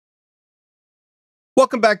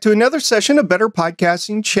Welcome back to another session of Better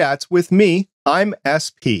Podcasting Chats with me. I'm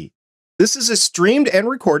SP. This is a streamed and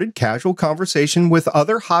recorded casual conversation with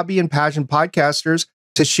other hobby and passion podcasters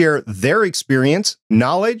to share their experience,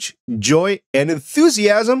 knowledge, joy, and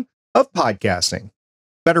enthusiasm of podcasting.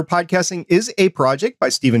 Better Podcasting is a project by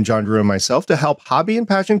Stephen, John Drew, and myself to help hobby and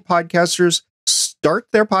passion podcasters start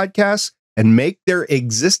their podcasts and make their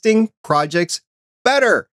existing projects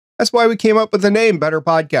better. That's why we came up with the name Better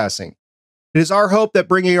Podcasting. It is our hope that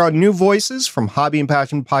bringing on new voices from hobby and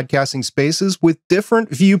passion podcasting spaces with different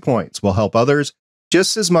viewpoints will help others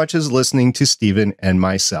just as much as listening to Stephen and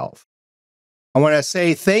myself. I want to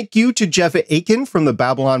say thank you to Jeff Akin from the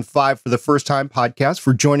Babylon 5 for the First Time podcast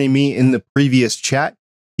for joining me in the previous chat.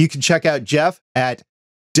 You can check out Jeff at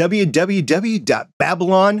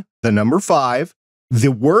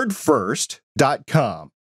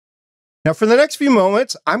www.babylon5thewordfirst.com. Now, for the next few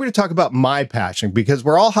moments, I'm going to talk about my passion because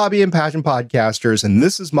we're all hobby and passion podcasters, and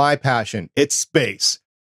this is my passion. It's space.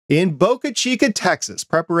 In Boca Chica, Texas,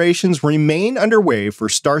 preparations remain underway for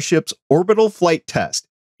Starship's orbital flight test,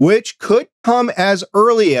 which could come as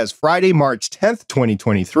early as Friday, March 10th,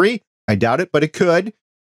 2023. I doubt it, but it could.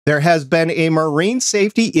 There has been a marine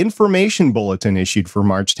safety information bulletin issued for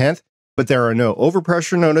March 10th, but there are no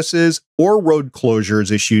overpressure notices or road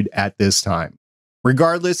closures issued at this time.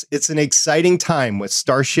 Regardless, it's an exciting time with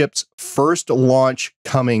Starship's first launch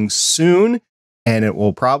coming soon, and it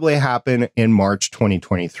will probably happen in March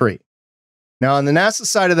 2023. Now, on the NASA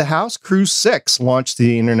side of the house, Crew 6 launched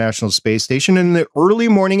the International Space Station in the early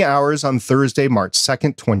morning hours on Thursday, March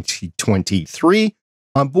 2nd, 2023,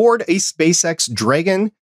 on board a SpaceX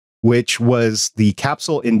Dragon, which was the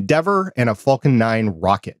capsule Endeavour and a Falcon 9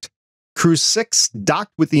 rocket. Crew 6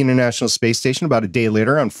 docked with the International Space Station about a day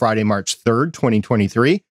later on Friday, March 3rd,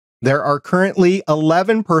 2023. There are currently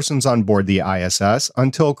 11 persons on board the ISS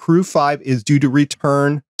until Crew 5 is due to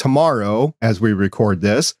return tomorrow as we record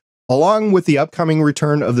this, along with the upcoming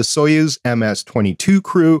return of the Soyuz MS-22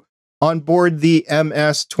 crew on board the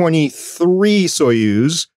MS-23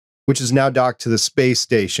 Soyuz, which is now docked to the space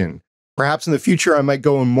station. Perhaps in the future, I might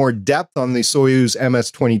go in more depth on the Soyuz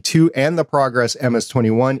MS-22 and the Progress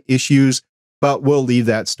MS-21 issues, but we'll leave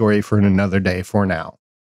that story for another day for now.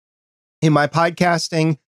 In my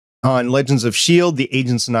podcasting on Legends of S.H.I.E.L.D., the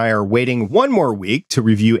agents and I are waiting one more week to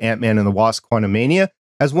review Ant-Man and the Wasp: Quantumania,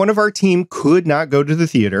 as one of our team could not go to the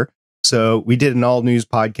theater. So we did an all-news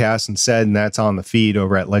podcast instead, and that's on the feed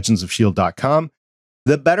over at legendsofshield.com.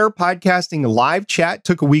 The Better Podcasting live chat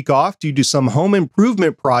took a week off due to some home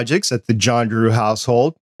improvement projects at the John Drew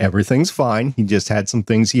household. Everything's fine. He just had some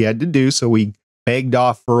things he had to do, so we begged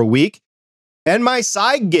off for a week. And my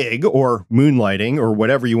side gig, or moonlighting, or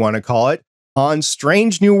whatever you want to call it, on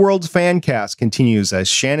Strange New Worlds Fancast continues as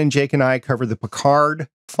Shannon, Jake, and I cover the Picard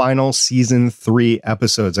final season 3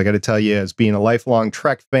 episodes. I got to tell you, as being a lifelong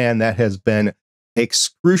Trek fan, that has been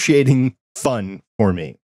excruciating fun for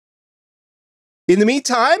me. In the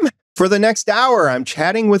meantime, for the next hour, I'm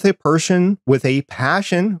chatting with a person with a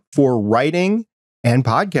passion for writing and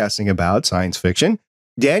podcasting about science fiction.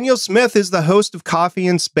 Daniel Smith is the host of Coffee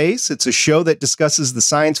and Space. It's a show that discusses the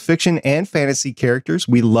science fiction and fantasy characters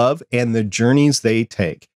we love and the journeys they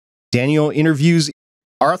take. Daniel interviews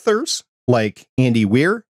authors like Andy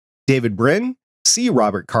Weir, David Brin, C.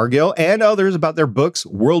 Robert Cargill, and others about their books,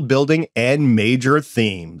 world building, and major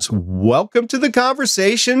themes. Welcome to the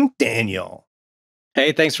conversation, Daniel.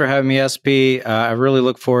 Hey, thanks for having me, SP. I really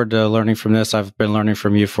look forward to learning from this. I've been learning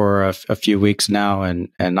from you for a few weeks now, and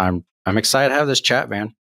I'm excited to have this chat,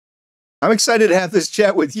 man. I'm excited to have this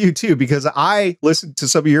chat with you too, because I listened to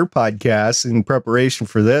some of your podcasts in preparation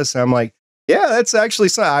for this. And I'm like, yeah, that's actually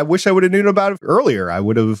something I wish I would have known about it earlier. I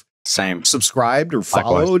would have subscribed or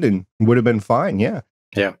followed. Likewise. And would have been fine. Yeah.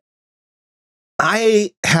 Yeah.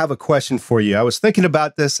 I have a question for you. I was thinking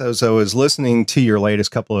about this as I was listening to your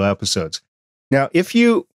latest couple of episodes. Now, if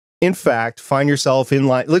you, in fact, find yourself in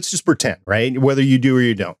line, let's just pretend, right? Whether you do or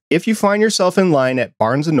you don't. If you find yourself in line at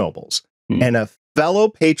Barnes & Noble's and a fellow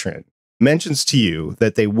patron mentions to you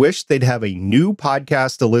that they wish they'd have a new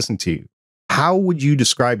podcast to listen to, how would you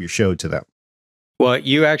describe your show to them? Well,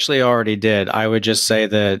 you actually already did. I would just say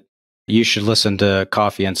that you should listen to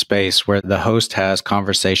Coffee and Space, where the host has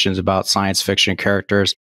conversations about science fiction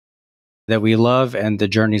characters that we love and the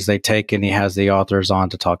journeys they take, and he has the authors on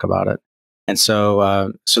to talk about it. And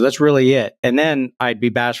so that's really it. And then I'd be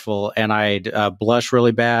bashful and I'd blush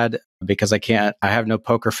really bad because I have no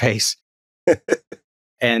poker face.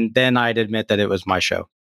 And then I'd admit that it was my show.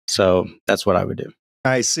 So that's what I would do.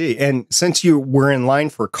 I see. And since you were in line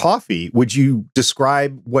for coffee, would you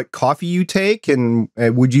describe what coffee you take? And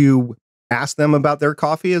would you ask them about their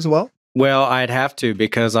coffee as well? Well, I'd have to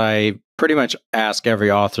because I pretty much ask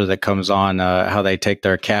every author that comes on how they take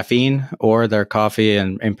their caffeine or their coffee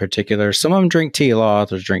in particular. Some of them drink tea. A lot of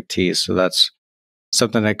authors drink tea. So that's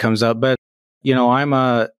something that comes up. But, I'm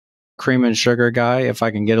a cream and sugar guy. If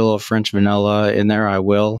I can get a little French vanilla in there, I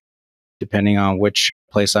will, depending on which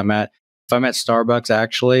place I'm at. If I'm at Starbucks,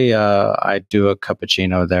 actually, I do a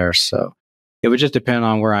cappuccino there. So it would just depend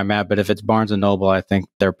on where I'm at. But if it's Barnes and Noble, I think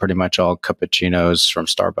they're pretty much all cappuccinos from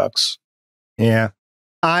Starbucks. Yeah.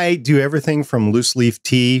 I do everything from loose leaf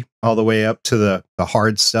tea all the way up to the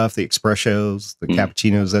hard stuff, the espressos, the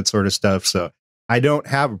cappuccinos, that sort of stuff. So I don't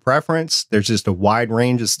have a preference. There's just a wide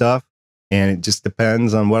range of stuff, and it just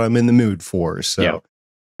depends on what I'm in the mood for. So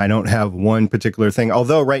I don't have one particular thing.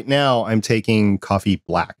 Although right now I'm taking coffee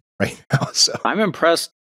black right now. So I'm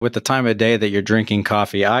impressed with the time of day that you're drinking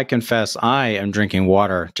coffee. I confess I am drinking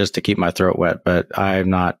water just to keep my throat wet, but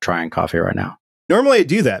I'm not trying coffee right now. Normally I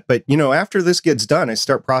do that, but after this gets done, I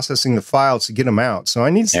start processing the files to get them out. So I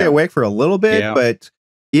need to stay awake for a little bit, but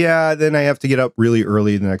then I have to get up really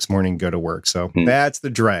early the next morning and go to work. So that's the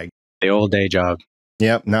drag. The old day job.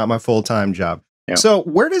 Yep, not my full-time job. Yep. So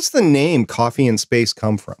where does the name Coffee and Space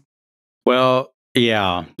come from? Well,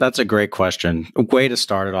 yeah, that's a great question. Way to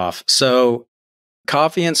start it off. So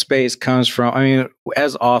Coffee and Space comes from,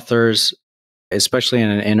 as authors, especially in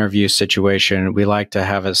an interview situation, we like to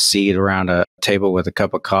have a seat around a table with a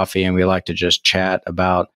cup of coffee, and we like to just chat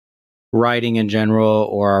about writing in general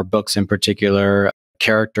or our books in particular,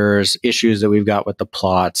 characters, issues that we've got with the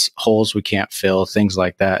plots, holes we can't fill, things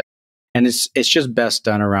like that. And it's just best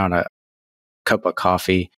done around a cup of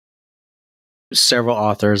coffee. Several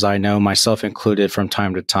authors I know, myself included, from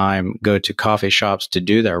time to time, go to coffee shops to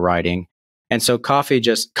do their writing. And so coffee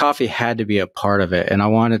had to be a part of it. And I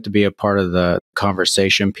want it to be a part of the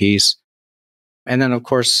conversation piece. And then, of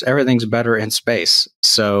course, everything's better in space.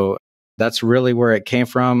 So that's really where it came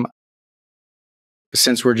from.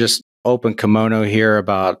 Since we're just open kimono here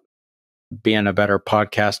about being a better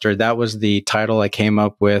podcaster, that was the title I came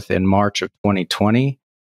up with in March of 2020.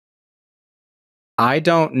 I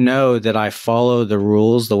don't know that I follow the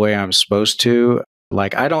rules the way I'm supposed to.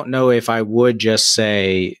 Like, I don't know if I would just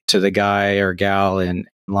say to the guy or gal in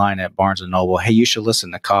line at Barnes & Noble, hey, you should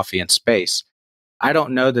listen to Coffee and Space. I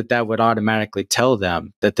don't know that that would automatically tell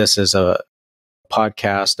them that this is a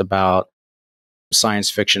podcast about science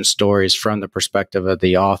fiction stories from the perspective of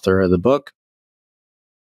the author of the book.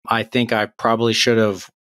 I think I probably should have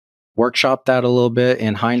workshopped that a little bit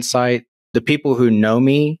in hindsight. The people who know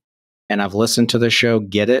me and I've listened to the show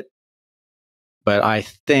get it. But I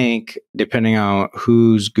think, depending on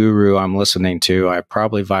whose guru I'm listening to, I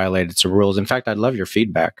probably violated some rules. In fact, I'd love your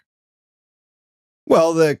feedback.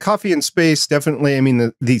 Well, the Coffee and Space, definitely,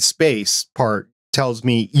 the space part tells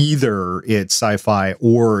me either it's sci-fi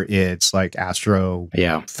or it's like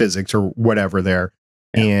physics or whatever there.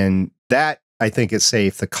 Yeah. And that, I think, is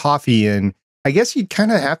safe. The coffee, and I guess you'd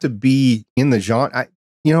kind of have to be in the genre.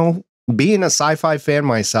 Being a sci-fi fan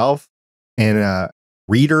myself and a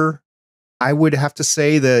reader, I would have to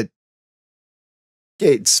say that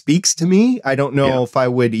it speaks to me. I don't know if I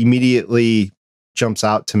would immediately jumps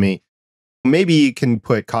out to me. Maybe you can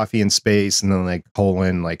put Coffee and Space and then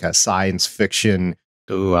like a science fiction.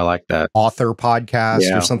 Ooh, I like that. Author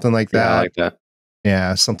podcast or something like that. Yeah, I like that.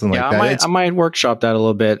 Yeah, something like that. I might workshop that a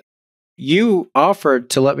little bit. You offered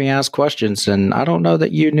to let me ask questions, and I don't know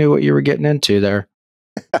that you knew what you were getting into there.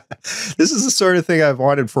 This is the sort of thing I've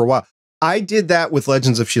wanted for a while. I did that with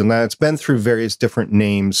Legends of S.H.I.E.L.D. Now, it's been through various different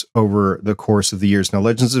names over the course of the years. Now,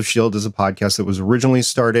 Legends of S.H.I.E.L.D. is a podcast that was originally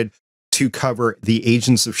started to cover the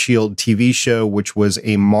Agents of S.H.I.E.L.D. TV show, which was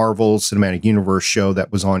a Marvel Cinematic Universe show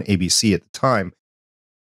that was on ABC at the time.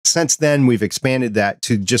 Since then, we've expanded that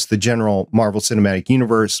to just the general Marvel Cinematic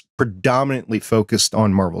Universe, predominantly focused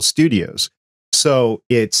on Marvel Studios. So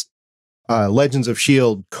it's Legends of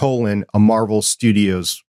S.H.I.E.L.D. a Marvel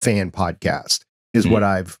Studios fan podcast is what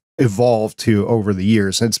I've evolved to over the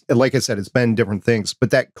years. And it's, like I said, it's been different things,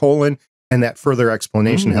 but that colon and that further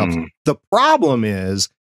explanation helps. The problem is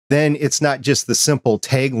then it's not just the simple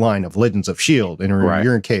tagline of Legends of S.H.I.E.L.D. In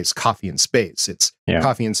your case, Coffee and Space. It's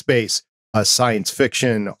Coffee and Space, a science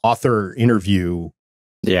fiction author interview.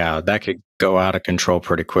 Yeah, that could go out of control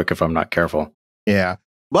pretty quick if I'm not careful. Yeah.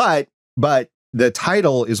 But the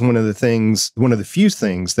title is one of the few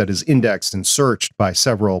things that is indexed and searched by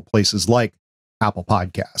several places like Apple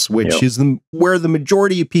Podcasts, which is where the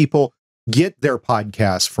majority of people get their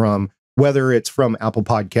podcasts from, whether it's from Apple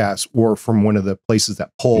Podcasts or from one of the places that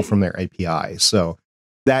pull from their API. So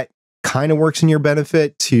that kind of works in your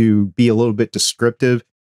benefit to be a little bit descriptive.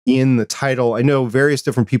 in the title. I know various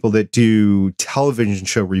different people that do television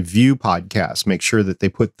show review podcasts make sure that they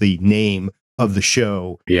put the name of the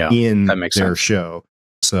show in that makes their sense. show.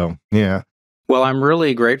 So, yeah. Well, I'm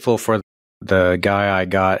really grateful for the guy I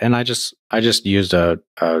got, and I just used a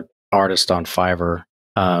artist on Fiverr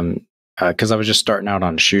because I was just starting out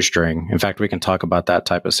on a shoestring. In fact, we can talk about that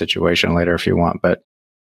type of situation later if you want. But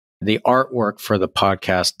the artwork for the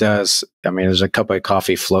podcast does, I mean, there's a cup of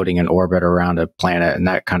coffee floating in orbit around a planet, and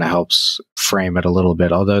that kind of helps frame it a little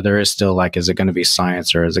bit. Although there is still like, is it going to be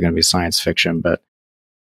science or is it going to be science fiction? But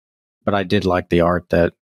I did like the art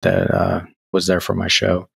that was there for my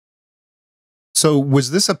show. So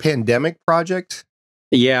was this a pandemic project?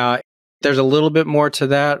 Yeah, there's a little bit more to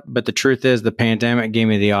that, but the truth is the pandemic gave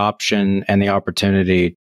me the option and the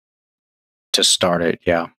opportunity to start it.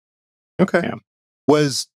 Yeah. Okay. Yeah.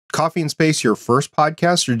 Was Coffee and Space your first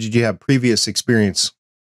podcast, or did you have previous experience?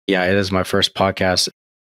 Yeah, it is my first podcast.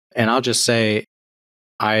 And I'll just say,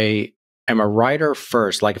 I am a writer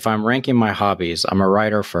first. Like if I'm ranking my hobbies, I'm a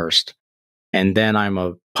writer first, and then I'm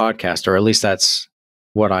a podcaster, or at least that's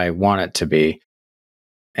what I want it to be.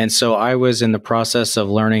 And so I was in the process of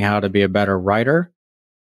learning how to be a better writer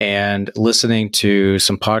and listening to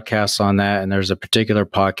some podcasts on that. And there's a particular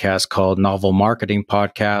podcast called Novel Marketing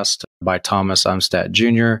Podcast by Thomas Umstattd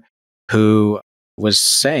Jr., who was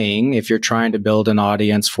saying if you're trying to build an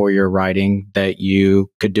audience for your writing, that you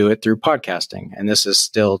could do it through podcasting. And this is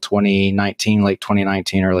still 2019, late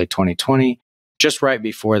 2019, early 2020, just right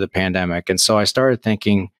before the pandemic. And so I started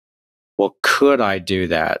thinking, well, could I do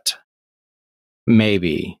that?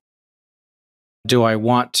 Maybe. Do I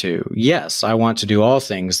want to? Yes, I want to do all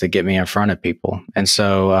things that get me in front of people. And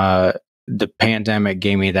so the pandemic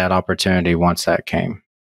gave me that opportunity once that came.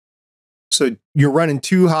 So you're running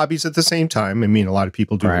two hobbies at the same time. I mean, a lot of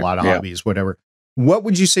people do a lot of hobbies, whatever. What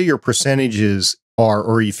would you say your percentages are,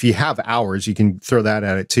 or if you have hours, you can throw that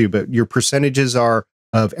at it too, but your percentages are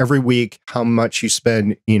of every week, how much you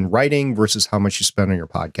spend in writing versus how much you spend on your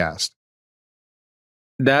podcast?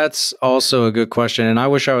 That's also a good question. And I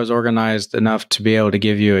wish I was organized enough to be able to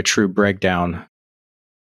give you a true breakdown.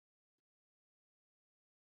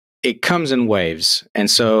 It comes in waves.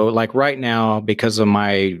 And so like right now, because of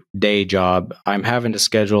my day job, I'm having to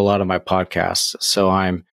schedule a lot of my podcasts. So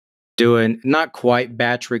I'm doing not quite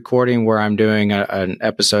batch recording where I'm doing an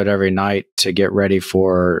episode every night to get ready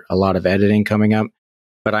for a lot of editing coming up,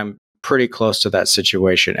 but I'm pretty close to that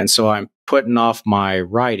situation. And so I'm putting off my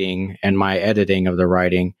writing and my editing of the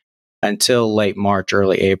writing until late March,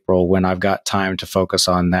 early April, when I've got time to focus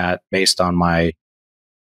on that based on my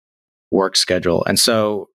work schedule. And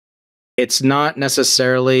so it's not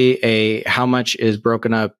necessarily a how much is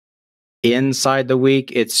broken up inside the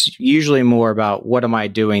week. It's usually more about what am I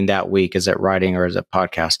doing that week? Is it writing or is it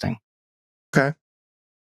podcasting? Okay.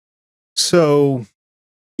 So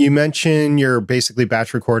you mentioned you're basically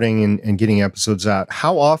batch recording and getting episodes out.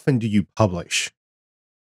 How often do you publish?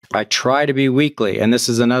 I try to be weekly. And this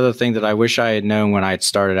is another thing that I wish I had known when I had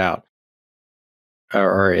started out,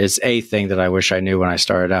 or is a thing that I wish I knew when I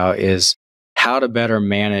started out, is how to better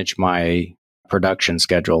manage my production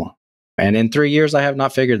schedule. And in 3 years, I have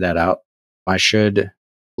not figured that out. I should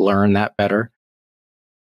learn that better.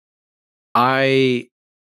 I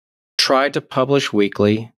try to publish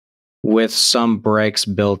weekly with some breaks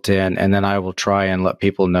built in, and then I will try and let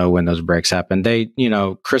people know when those breaks happen.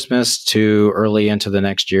 Christmas to early into the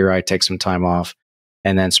next year, I take some time off,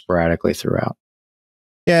 and then sporadically throughout.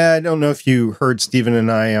 Yeah, I don't know if you heard Stephen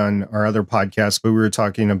and I on our other podcast, but we were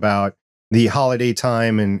talking about the holiday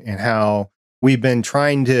time and how we've been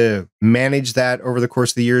trying to manage that over the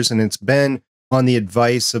course of the years. And it's been on the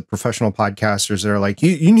advice of professional podcasters that are like,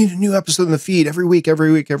 you need a new episode in the feed every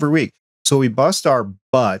week. So we bust our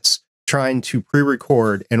butts trying to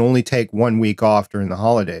pre-record and only take 1 week off during the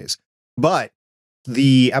holidays. But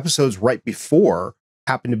the episodes right before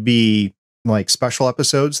happen to be like special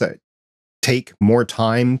episodes that take more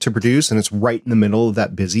time to produce. And it's right in the middle of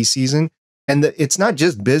that busy season. And it's not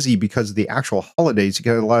just busy because of the actual holidays. You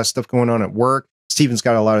got a lot of stuff going on at work. Steven's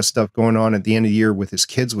got a lot of stuff going on at the end of the year with his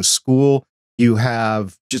kids, with school. You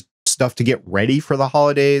have just stuff to get ready for the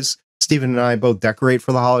holidays. Stephen and I both decorate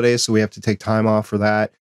for the holidays, so we have to take time off for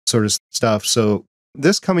that sort of stuff. So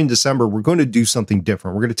this coming December, we're going to do something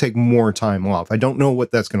different. We're going to take more time off. I don't know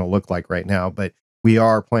what that's going to look like right now, but we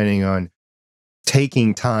are planning on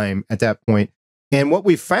taking time at that point. And what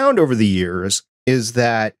we've found over the years is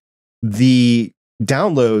that the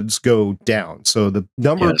downloads go down. So the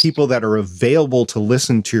number of people that are available to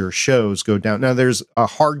listen to your shows go down. Now there's a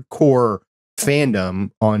hardcore fandom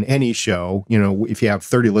on any show. You know, if you have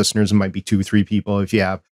 30 listeners, it might be 2 or 3 people. If you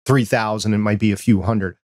have 3,000, it might be a few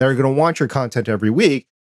hundred. that are going to want your content every week,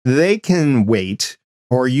 they can wait,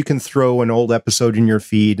 or you can throw an old episode in your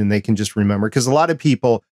feed and they can just remember. Because a lot of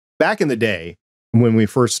people back in the day, when we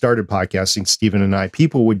first started podcasting, Stephen and I,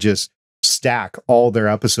 people would just stack all their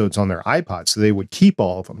episodes on their iPod. So they would keep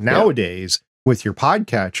all of them. Yeah. Nowadays, with your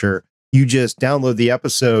podcatcher, you just download the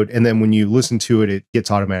episode, and then when you listen to it, it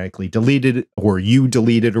gets automatically deleted, or you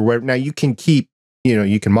delete it, or whatever. Now you can keep,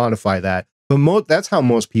 you can modify that, but that's how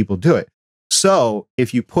most people do it. So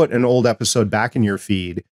if you put an old episode back in your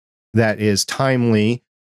feed that is timely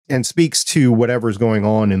and speaks to whatever's going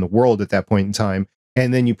on in the world at that point in time,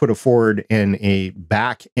 and then you put a forward and a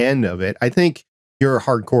back end of it, I think your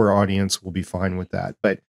hardcore audience will be fine with that.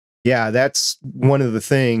 But yeah, that's one of the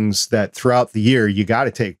things that throughout the year, you got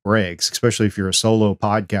to take breaks, especially if you're a solo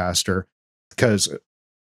podcaster, because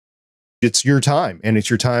it's your time and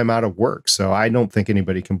it's your time out of work. So I don't think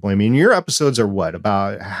anybody can blame you. And your episodes are what,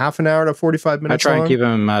 about half an hour to 45 minutes? I try long? and keep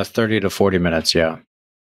them 30 to 40 minutes. Yeah.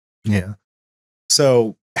 Yeah.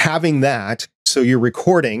 So having that, so you're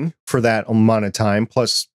recording for that amount of time,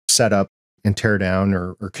 plus setup and tear down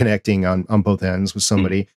or connecting on both ends with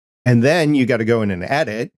somebody. And then you got to go in and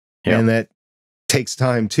edit. Yep. And that takes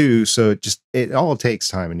time too. So it all takes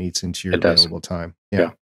time and eats into your available time.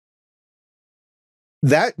 Yeah.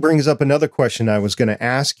 That brings up another question I was going to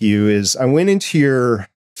ask you is I went into your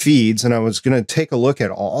feeds and I was going to take a look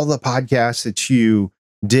at all the podcasts that you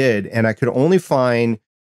did. And I could only find,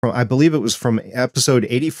 I believe it was from episode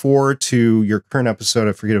 84 to your current episode.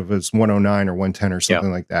 I forget if it was 109 or 110 or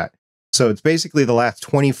something like that. So it's basically the last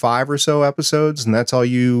 25 or so episodes, and that's all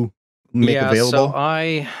you make available? So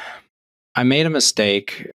I made a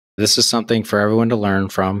mistake. This is something for everyone to learn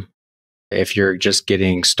from if you're just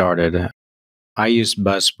getting started. I used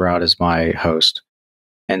Buzzsprout as my host.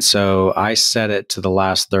 And so I set it to the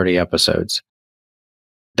last 30 episodes.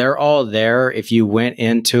 They're all there. If you went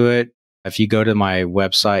into it, if you go to my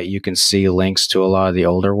website, you can see links to a lot of the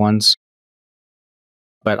older ones.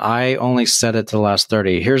 But I only set it to the last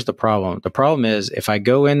 30. Here's the problem. The problem is if I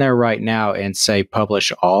go in there right now and say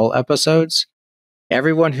publish all episodes,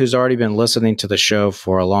 everyone who's already been listening to the show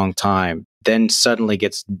for a long time then suddenly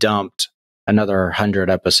gets dumped another 100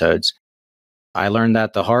 episodes. I learned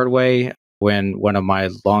that the hard way when one of my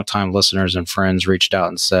longtime listeners and friends reached out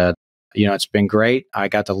and said, it's been great. I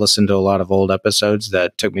got to listen to a lot of old episodes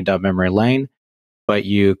that took me down memory lane, but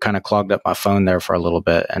you kind of clogged up my phone there for a little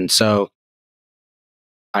bit. And so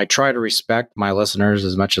I try to respect my listeners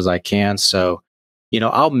as much as I can. So,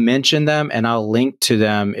 I'll mention them and I'll link to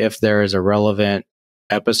them if there is a relevant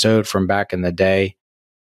episode from back in the day.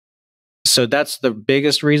 So that's the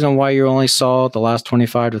biggest reason why you only saw the last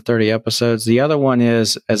 25 to 30 episodes. The other one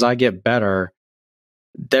is, as I get better,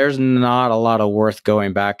 there's not a lot of worth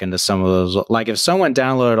going back into some of those. Like if someone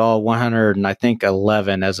downloaded all 100 and I think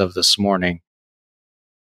 11 as of this morning,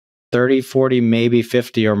 30, 40, maybe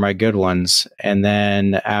 50 are my good ones. And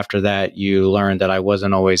then after that, you learn that I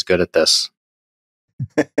wasn't always good at this.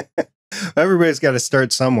 Everybody's got to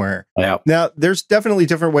start somewhere. Yeah. Now, there's definitely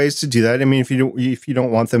different ways to do that. I mean, if you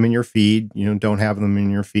don't want them in your feed, don't have them in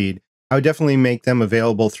your feed, I would definitely make them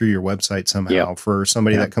available through your website somehow for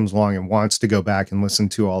somebody that comes along and wants to go back and listen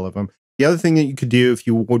to all of them. The other thing that you could do if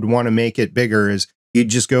you would want to make it bigger is you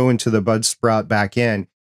just go into the Buzzsprout backend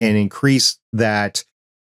and increase that.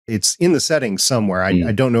 It's in the settings somewhere.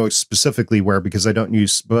 I don't know specifically where because I don't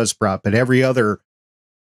use Buzzsprout, but every other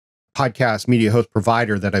podcast media host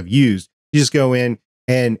provider that I've used, you just go in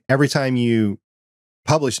and every time you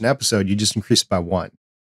publish an episode, you just increase it by 1.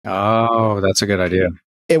 Oh, that's a good idea.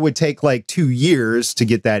 It would take like 2 years to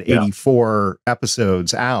get that 84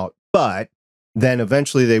 episodes out, but then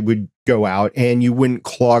eventually they would go out and you wouldn't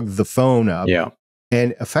clog the phone up. Yeah.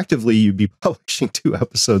 And effectively you'd be publishing 2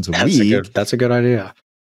 episodes a week. That's a good idea.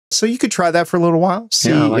 So you could try that for a little while.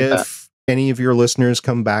 See if any of your listeners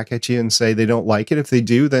come back at you and say they don't like it. If they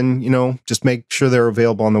do, then, just make sure they're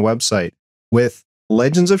available on the website. With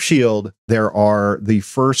Legends of S.H.I.E.L.D., there are the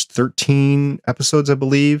first 13 episodes, I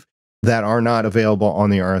believe, that are not available on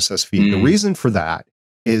the RSS feed. The reason for that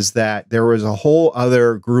is that there was a whole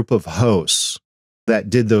other group of hosts that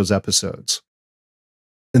did those episodes.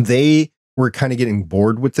 And they were kind of getting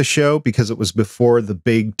bored with the show because it was before the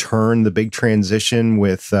big turn, the big transition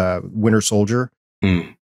with Winter Soldier.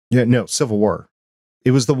 Yeah, no, Civil War.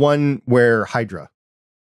 It was the one where Hydra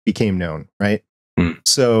became known, right?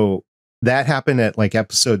 So that happened at like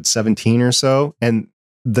episode 17 or so. And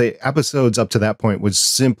the episodes up to that point was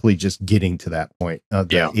simply just getting to that point of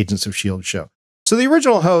the Agents of S.H.I.E.L.D. show. So the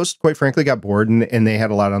original host, quite frankly, got bored and they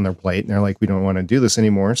had a lot on their plate. And they're like, we don't want to do this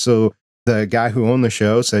anymore. So the guy who owned the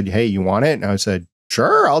show said, hey, you want it? And I said,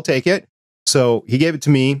 sure, I'll take it. So he gave it to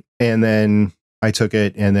me, and then I took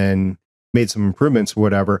it and then made some improvements or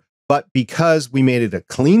whatever. But because we made it a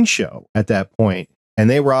clean show at that point, and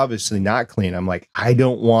they were obviously not clean, I'm like, I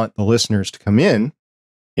don't want the listeners to come in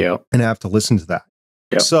and have to listen to that.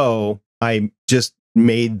 So I just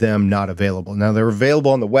made them not available. Now they're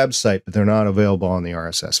available on the website, but they're not available on the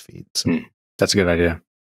RSS feed. So that's a good idea.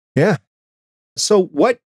 Yeah. So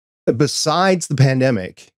what, besides the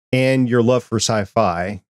pandemic and your love for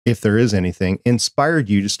sci-fi, if there is anything, inspired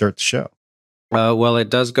you to start the show? Well, it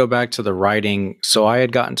does go back to the writing. So I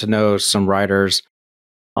had gotten to know some writers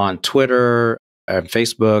on Twitter and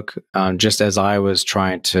Facebook, just as I was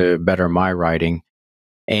trying to better my writing.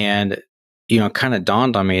 And, kind of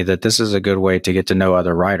dawned on me that this is a good way to get to know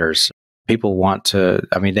other writers. People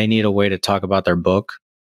they need a way to talk about their book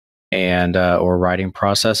and, or writing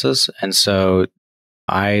processes. And so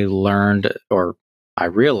I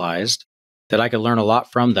realized that I could learn a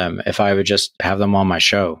lot from them if I would just have them on my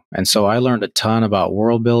show. And so I learned a ton about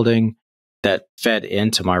world building that fed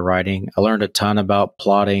into my writing. I learned a ton about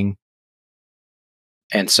plotting.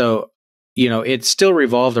 And so, it still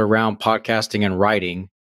revolved around podcasting and writing,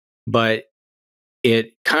 but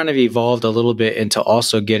it kind of evolved a little bit into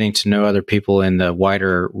also getting to know other people in the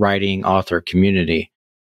wider writing author community.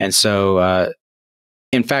 And so,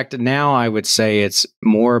 in fact, now I would say it's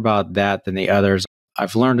more about that than the others.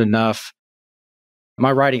 I've learned enough.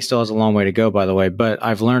 My writing still has a long way to go, by the way, but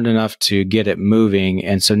I've learned enough to get it moving.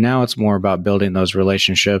 And so now it's more about building those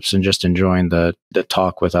relationships and just enjoying the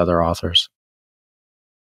talk with other authors.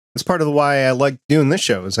 That's part of why I like doing this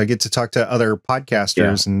show, is I get to talk to other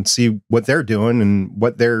podcasters and see what they're doing and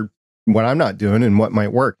what I'm not doing and what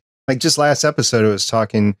might work. Like just last episode, I was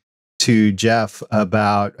talking to Jeff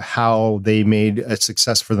about how they made a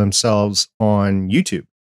success for themselves on YouTube.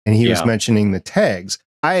 And he was mentioning the tags.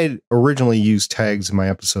 I had originally used tags in my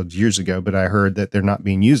episodes years ago, but I heard that they're not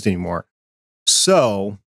being used anymore.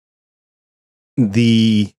 So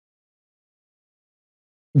the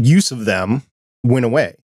use of them went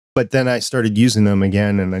away. But then I started using them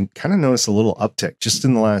again, and I kind of noticed a little uptick just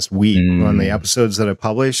in the last week on the episodes that I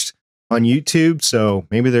published on YouTube. So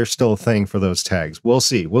maybe there's still a thing for those tags. We'll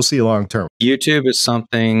see. We'll see long term. YouTube is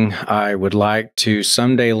something I would like to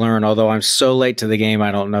someday learn, although I'm so late to the game,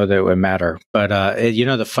 I don't know that it would matter. But,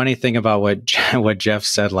 the funny thing about what Jeff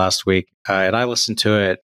said last week, and I listened to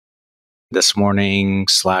it this morning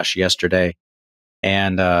 / yesterday.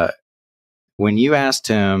 And when you asked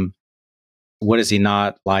him, what is he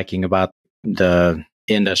not liking about the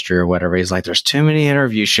industry or whatever, he's like, there's too many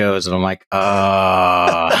interview shows. And I'm like,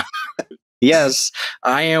 yes,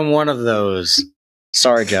 I am one of those.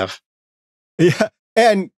 Sorry, Jeff. Yeah.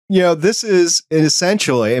 And, this is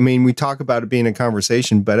essentially, we talk about it being a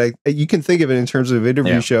conversation, but you can think of it in terms of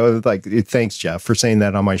interview show. Like, thanks, Jeff, for saying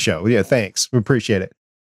that on my show. Yeah, thanks. We appreciate it.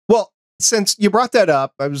 Well, since you brought that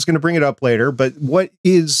up, I was going to bring it up later, but what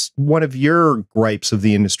is one of your gripes of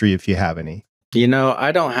the industry, if you have any?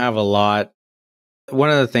 I don't have a lot. One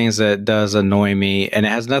of the things that does annoy me, and it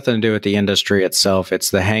has nothing to do with the industry itself, it's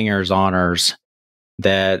the hangers-oners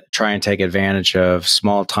that try and take advantage of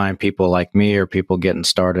small-time people like me or people getting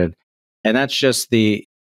started. And that's just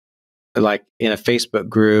like in a Facebook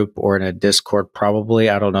group or in a Discord, probably.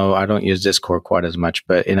 I don't know. I don't use Discord quite as much,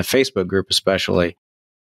 but in a Facebook group especially,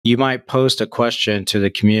 you might post a question to the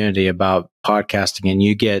community about podcasting and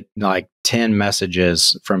you get like 10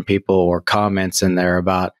 messages from people or comments in there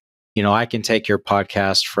about, I can take your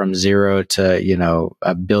podcast from 0 to,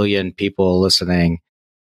 1 billion people listening.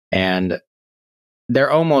 And they're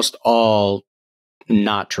almost all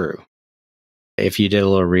not true. If you do a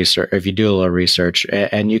little research,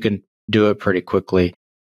 and you can do it pretty quickly,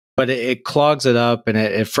 but it clogs it up, and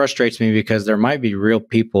it frustrates me because there might be real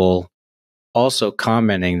people also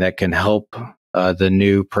commenting that can help the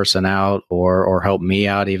new person out or help me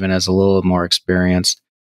out even as a little more experienced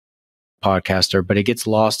podcaster, but it gets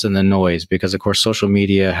lost in the noise because, of course, social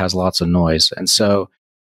media has lots of noise. And so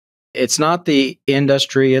it's not the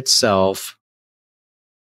industry itself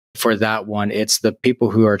for that one. It's the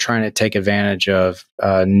people who are trying to take advantage of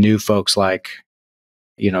new folks like,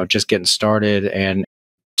 just getting started, and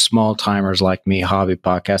small timers like me, hobby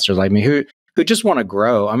podcasters like me who just want to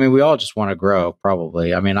grow. We all just want to grow,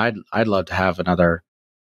 probably. I'd love to have another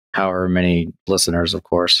however many listeners, of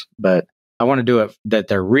course, but I want to do it that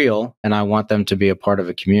they're real, and I want them to be a part of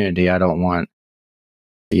a community. I don't want,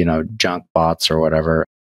 junk bots or whatever.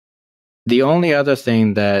 The only other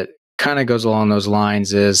thing that kind of goes along those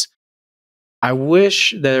lines is I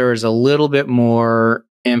wish there was a little bit more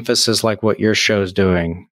emphasis like what your show's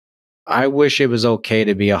doing. I wish it was okay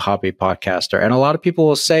to be a hobby podcaster. And a lot of people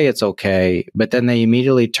will say it's okay, but then they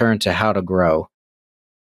immediately turn to how to grow.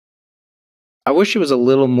 I wish it was a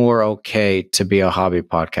little more okay to be a hobby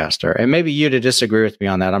podcaster. And maybe you to disagree with me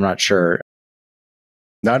on that. I'm not sure.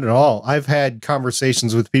 Not at all. I've had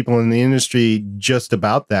conversations with people in the industry just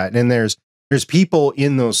about that. And there's people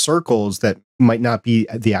in those circles that might not be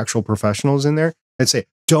the actual professionals in there that say,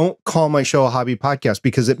 don't call my show a hobby podcast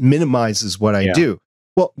because it minimizes what I do.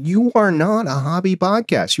 Well, you are not a hobby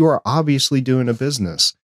podcast. You are obviously doing a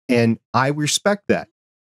business. And I respect that.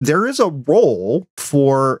 There is a role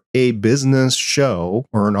for a business show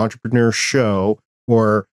or an entrepreneur show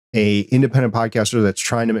or a independent podcaster that's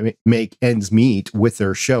trying to make ends meet with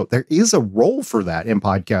their show. There is a role for that in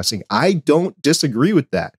podcasting. I don't disagree with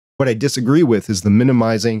that. What I disagree with is the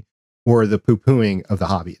minimizing or the poo-pooing of the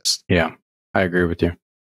hobbyist. Yeah, I agree with you.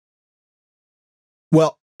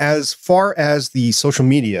 Well, as far as the social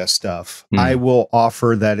media stuff, I will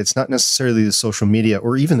offer that it's not necessarily the social media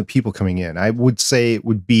or even the people coming in. I would say it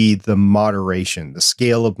would be the moderation, the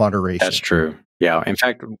scale of moderation. That's true. Yeah. In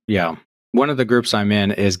fact, yeah. One of the groups I'm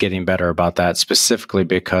in is getting better about that, specifically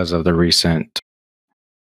because of the recent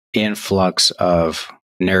influx of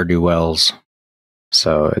ne'er-do-wells.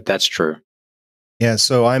 So that's true. Yeah,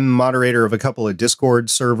 so I'm moderator of a couple of Discord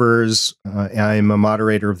servers. I'm a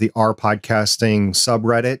moderator of the R Podcasting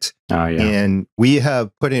subreddit. Oh, yeah. And we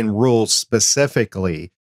have put in rules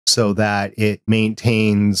specifically so that it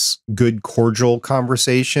maintains good, cordial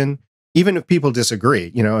conversation, even if people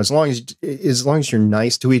disagree, you know, as long as you're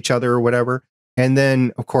nice to each other or whatever. And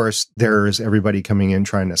then, of course, there's everybody coming in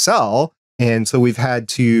trying to sell. And so we've had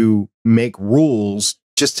to make rules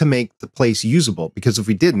just to make the place usable, because if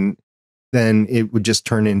we didn't, then it would just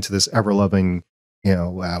turn into this ever-loving, you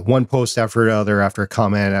know, one post after another, after a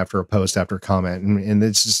comment, after a post, after a comment. And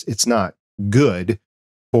it's not good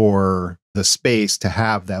for the space to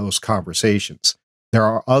have those conversations. There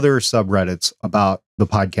are other subreddits about the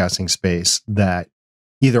podcasting space that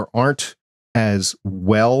either aren't as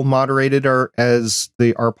well moderated or as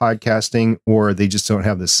they are podcasting, or they just don't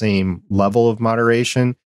have the same level of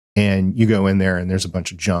moderation. And you go in there and there's a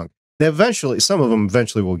bunch of junk. Some of them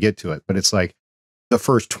eventually will get to it, but it's like the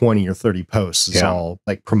first 20 or 30 posts is all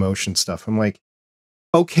like promotion stuff. I'm like,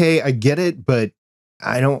 okay, I get it, but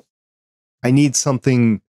I need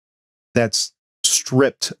something that's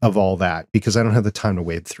stripped of all that because I don't have the time to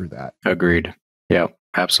wade through that. Agreed. Yeah,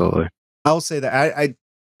 absolutely. I'll say that I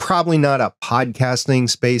probably not a podcasting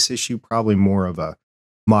space issue, probably more of a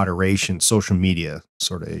moderation, social media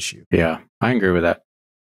sort of issue. Yeah, I agree with that.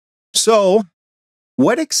 So,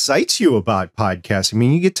 what excites you about podcasting? I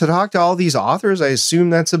mean, you get to talk to all these authors. I assume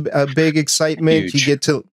that's a big excitement. Huge. You get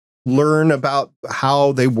to learn about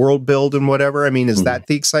how they world build and whatever. I mean, is that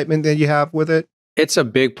the excitement that you have with it? It's a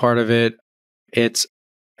big part of it. It's,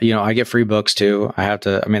 you know, I get free books too. I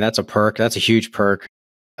mean, that's a perk. That's a huge perk.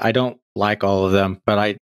 I don't like all of them, but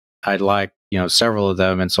I like, you know, several of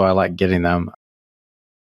them. And so I like getting them.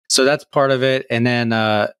 So that's part of it. And then,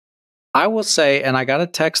 I will say, and I got a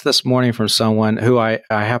text this morning from someone who I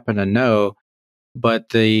happen to know, but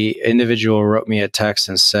the individual wrote me a text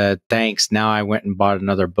and said, "Thanks. Now I went and bought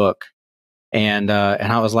another book." And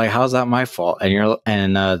I was like, "How's that my fault?"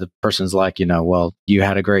 And the person's like, "You know, well, you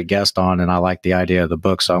had a great guest on, and I liked the idea of the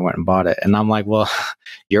book, so I went and bought it." And I'm like, "Well,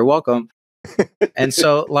 you're welcome." And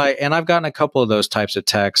so, and I've gotten a couple of those types of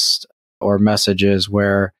texts or messages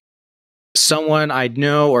where someone I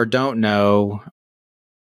know or don't know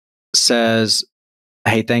says,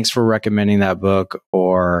 "Hey, thanks for recommending that book,"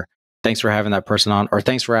 or "Thanks for having that person on," or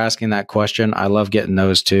 "Thanks for asking that question." I love getting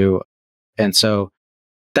those too. And so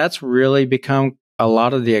that's really become a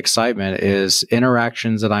lot of the excitement, is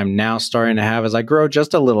interactions that I'm now starting to have as I grow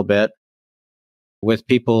just a little bit with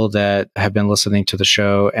people that have been listening to the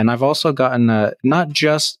show. And I've also gotten not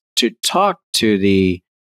just to talk to the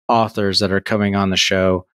authors that are coming on the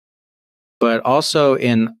show, but also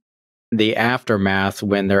in the aftermath,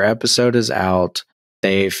 when their episode is out,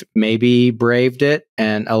 they've maybe braved it.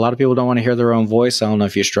 And a lot of people don't want to hear their own voice. I don't know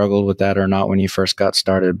if you struggled with that or not when you first got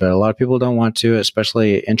started, but a lot of people don't want to,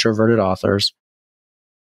 especially introverted authors.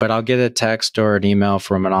 But I'll get a text or an email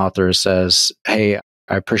from an author who says, "Hey,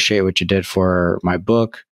 I appreciate what you did for my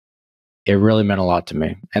book. It really meant a lot to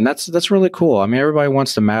me." And that's really cool. I mean, everybody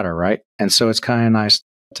wants to matter, right? And so it's kind of nice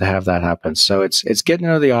to have that happen. So it's getting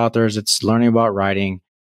to know the authors, it's learning about writing.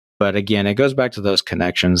 But again, it goes back to those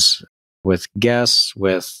connections with guests,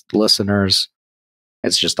 with listeners.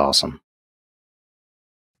 It's just awesome.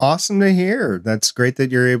 Awesome to hear. That's great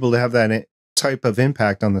that you're able to have that type of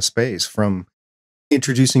impact on the space, from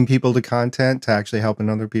introducing people to content to actually helping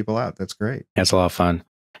other people out. That's great. It's a lot of fun.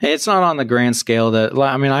 It's not on the grand scale that,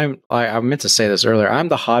 I mean, I meant to say this earlier. I'm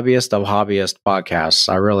the hobbyist of hobbyist podcasts.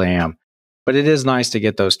 I really am. But it is nice to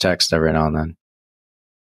get those texts every now and then.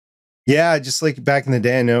 Yeah, just like back in the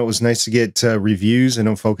day, I know it was nice to get reviews. I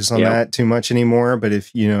don't focus on that too much anymore. But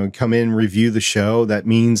if, come in, review the show, that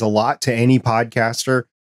means a lot to any podcaster.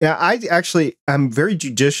 Yeah, I'm very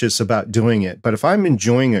judicious about doing it. But if I'm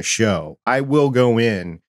enjoying a show, I will go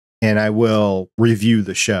in and I will review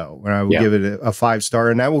the show, and I will give it a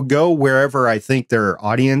 5-star, and I will go wherever I think their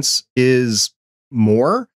audience is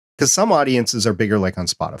more, because some audiences are bigger, like on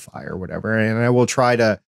Spotify or whatever. And I will try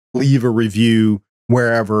to leave a review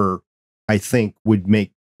wherever I think would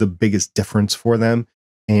make the biggest difference for them.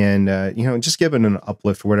 And, just give it an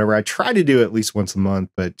uplift or whatever. I try to do it at least once a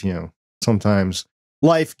month, but, sometimes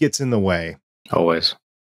life gets in the way. Always.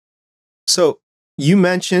 So you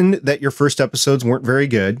mentioned that your first episodes weren't very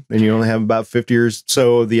good, and you only have about 50 or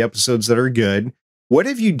so of the episodes that are good. What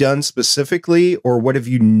have you done specifically, or what have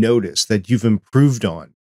you noticed that you've improved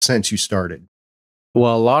on since you started?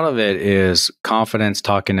 Well, a lot of it is confidence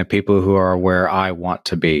talking to people who are where I want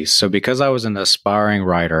to be. So because I was an aspiring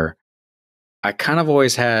writer, I kind of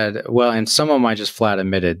always had, and some of them I just flat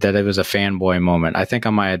admitted that it was a fanboy moment. I think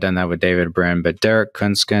I might have done that with David Brin, but Derek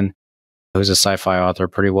Kunskin, who's a sci-fi author,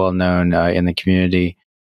 pretty well known in the community,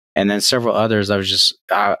 and then several others,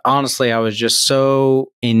 honestly, I was just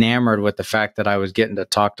so enamored with the fact that I was getting to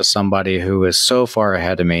talk to somebody who was so far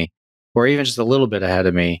ahead of me, or even just a little bit ahead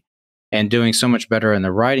of me, and doing so much better in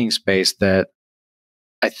the writing space that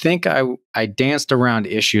I think I danced around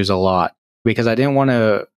issues a lot because I didn't want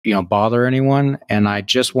to, bother anyone, and I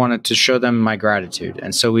just wanted to show them my gratitude.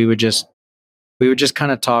 And so we would just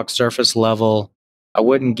kind of talk surface level. I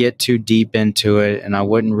wouldn't get too deep into it, and I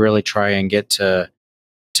wouldn't really try and get to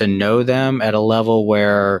know them at a level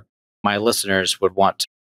where my listeners would want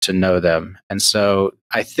to know them. And so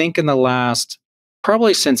I think in the last,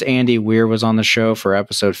 probably since Andy Weir was on the show for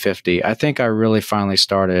episode 50, I think I really finally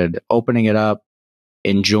started opening it up,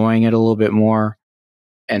 enjoying it a little bit more.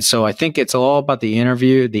 And so I think it's all about the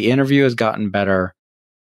interview. The interview has gotten better.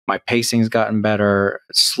 My pacing's gotten better.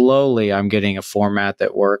 Slowly, I'm getting a format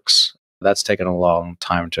that works. That's taken a long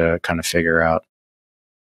time to kind of figure out.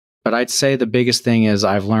 But I'd say the biggest thing is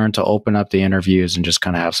I've learned to open up the interviews and just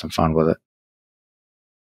kind of have some fun with it.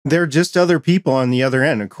 They're just other people on the other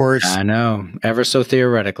end, of course. I know, ever so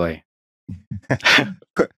theoretically.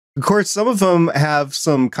 Of course, some of them have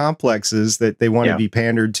some complexes that they want to be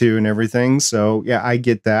pandered to and everything. So, yeah, I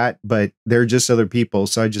get that, but they're just other people.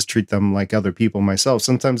 So I just treat them like other people myself.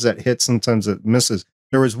 Sometimes that hits, sometimes it misses.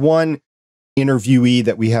 There was one interviewee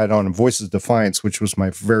that we had on Voices of Defiance, which was my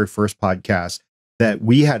very first podcast, that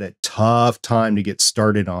we had a tough time to get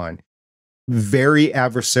started on. Very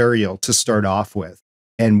adversarial to start off with.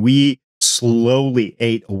 And we slowly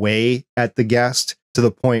ate away at the guest to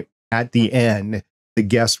the point at the end, the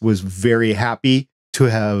guest was very happy to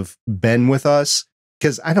have been with us,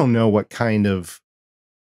 because I don't know what kind of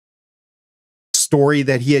story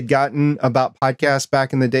that he had gotten about podcasts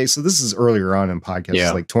back in the day. So this is earlier on in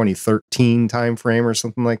podcasts, like 2013 timeframe or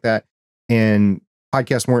something like that. And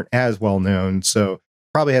podcasts weren't as well known. So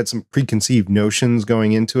probably had some preconceived notions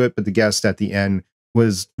going into it, but the guest at the end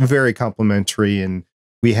was very complimentary, and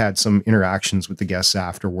we had some interactions with the guests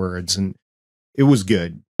afterwards, and it was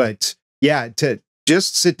good. But yeah, to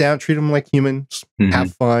just sit down, treat them like humans,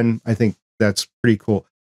 have fun. I think that's pretty cool.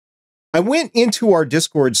 I went into our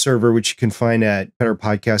Discord server, which you can find at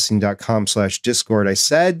betterpodcasting.com/Discord. I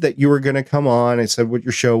said that you were going to come on. I said what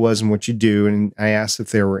your show was and what you do. And I asked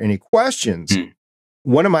if there were any questions.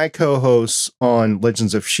 One of my co-hosts on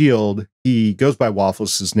Legends of S.H.I.E.L.D., he goes by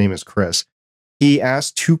Waffles. His name is Chris. He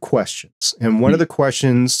asked 2 questions. And one of the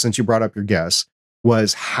questions, since you brought up your guests,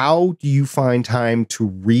 was how do you find time to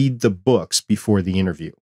read the books before the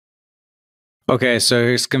interview? Okay, so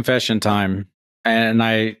here's confession time. And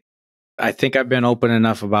I think I've been open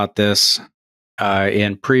enough about this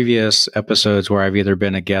in previous episodes where I've either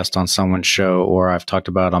been a guest on someone's show or I've talked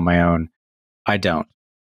about it on my own. I don't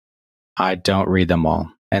read them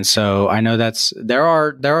all. And so I know there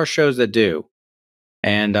are shows that do.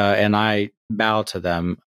 And I bow to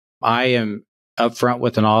them. I am upfront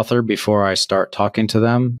with an author before I start talking to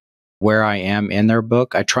them where I am in their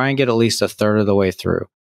book. I try and get at least a third of the way through.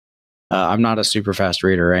 I'm not a super fast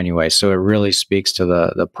reader anyway, so it really speaks to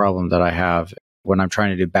the problem that I have when I'm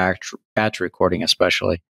trying to do batch recording,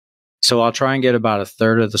 especially. So I'll try and get about a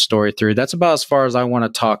third of the story through. That's about as far as I want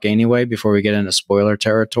to talk anyway before we get into spoiler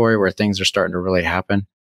territory where things are starting to really happen.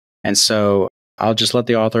 And so I'll just let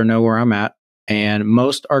the author know where I'm at. And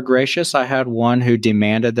most are gracious. I had one who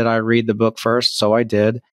demanded that I read the book first, so I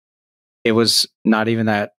did. it was not even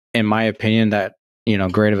that, in my opinion, that,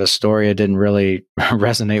 great of a story. It didn't really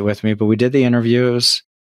resonate with me, but we did the interview.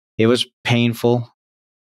 It was painful.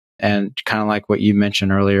 And kind of like what you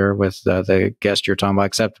mentioned earlier with the guest you're talking about,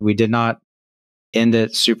 except we did not end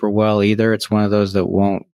it super well either. It's one of those that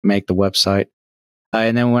won't make the website.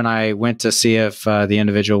 And then when I went to see if the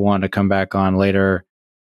individual wanted to come back on later,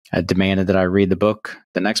 I demanded that I read the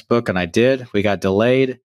next book, and I did. We got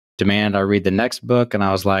delayed. Demand I read the next book, and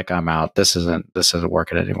I was like, I'm out. This isn't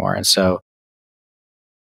working anymore.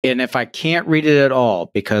 And if I can't read it at all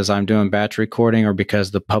because I'm doing batch recording or because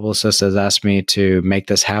the publicist has asked me to make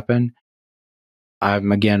this happen,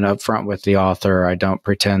 I'm again upfront with the author. I don't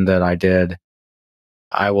pretend that I did.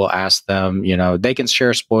 I will ask them, they can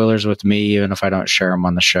share spoilers with me even if I don't share them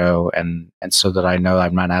on the show, and so that I know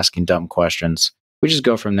I'm not asking dumb questions. We just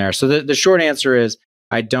go from there. So the short answer is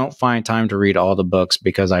I don't find time to read all the books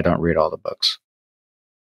because I don't read all the books.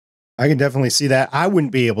 I can definitely see that. I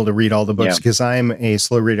wouldn't be able to read all the books because I'm a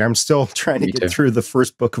slow reader. I'm still trying to get through the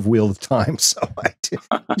first book of Wheel of Time. So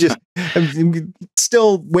I'm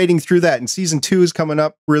still waiting through that. And season 2 is coming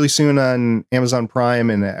up really soon on Amazon Prime.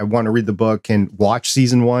 And I want to read the book and watch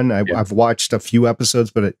season 1. I've watched a few episodes,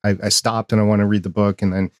 but I stopped and I want to read the book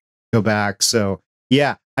and then go back. So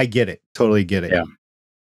yeah, I get it. Totally get it. Yeah.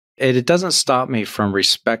 It doesn't stop me from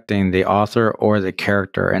respecting the author or the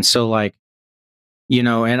character. And so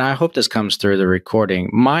and I hope this comes through the recording.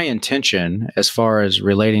 My intention as far as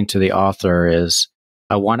relating to the author is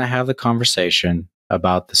I want to have the conversation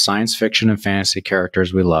about the science fiction and fantasy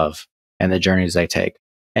characters we love and the journeys they take.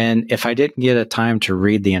 And if I didn't get a time to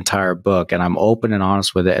read the entire book and I'm open and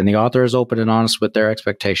honest with it, and the author is open and honest with their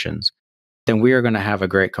expectations, then we are going to have a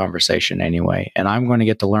great conversation anyway. And I'm going to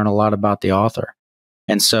get to learn a lot about the author.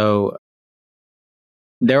 And so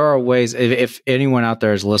there are ways, if anyone out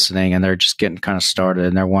there is listening and they're just getting kind of started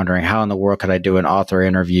and they're wondering how in the world could I do an author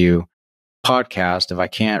interview podcast if I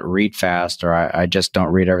can't read fast or I just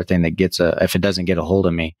don't read everything that if it doesn't get a hold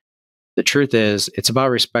of me. The truth is it's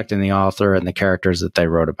about respecting the author and the characters that they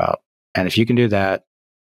wrote about. And if you can do that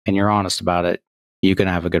and you're honest about it, you can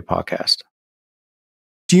have a good podcast.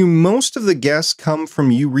 Do most of the guests come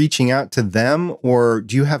from you reaching out to them, or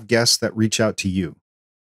do you have guests that reach out to you?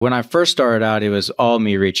 When I first started out, it was all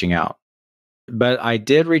me reaching out. But I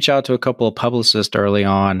did reach out to a couple of publicists early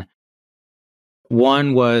on.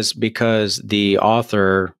 One was because the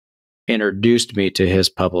author introduced me to his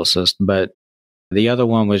publicist, but the other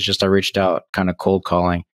one was just I reached out kind of cold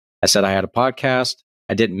calling. I said I had a podcast.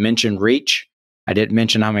 I didn't mention reach. I didn't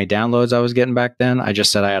mention how many downloads I was getting back then. I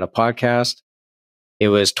just said I had a podcast. It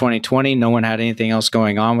was 2020. No one had anything else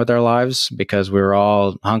going on with their lives because we were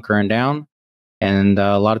all hunkering down. And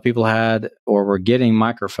a lot of people had or were getting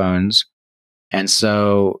microphones. And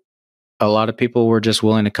so a lot of people were just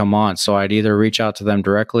willing to come on. So I'd either reach out to them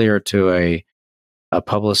directly or to a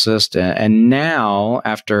publicist. And now,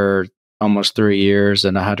 after almost 3 years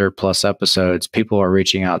and 100+ episodes, people are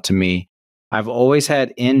reaching out to me. I've always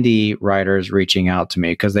had indie writers reaching out to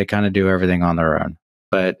me because they kind of do everything on their own.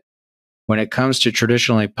 But when it comes to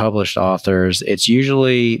traditionally published authors, it's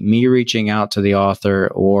usually me reaching out to the author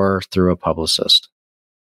or through a publicist.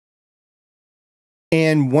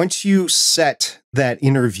 And once you set that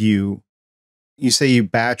interview, you say you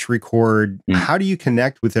batch record. How do you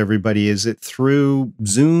connect with everybody? Is it through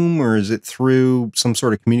Zoom or is it through some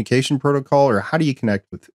sort of communication protocol, or how do you connect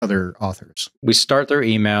with other authors? We start their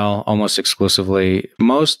email almost exclusively.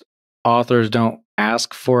 Most authors don't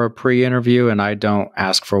ask for a pre-interview, and I don't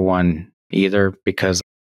ask for one either because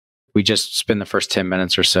we just spend the first 10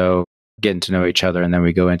 minutes or so getting to know each other, and then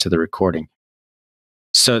we go into the recording.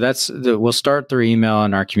 So we'll start through email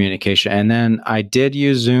and our communication. And then I did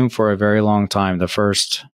use Zoom for a very long time. The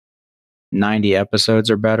first 90 episodes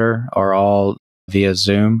or better are all via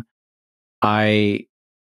Zoom. I,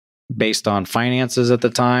 based on finances at the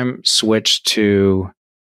time, switched to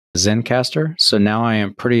Zencastr. So now I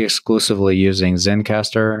am pretty exclusively using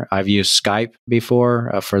Zencastr. I've used Skype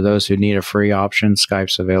before. For those who need a free option,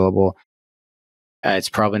 Skype's available. It's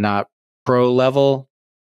probably not pro level,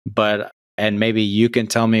 and maybe you can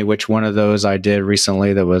tell me which one of those I did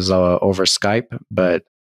recently that was over Skype, but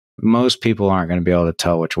most people aren't going to be able to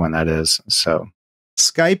tell which one that is. So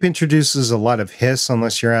Skype introduces a lot of hiss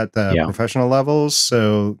unless you're at the professional levels.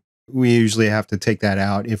 So we usually have to take that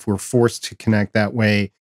out if we're forced to connect that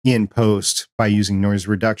way in post by using noise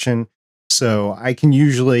reduction. So I can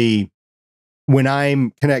usually, when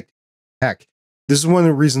I'm connected, heck, this is one of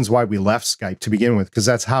the reasons why we left Skype to begin with, because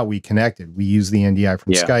that's how we connected. We used the NDI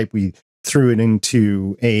from Skype. We threw it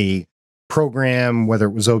into a program, whether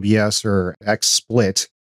it was OBS or XSplit,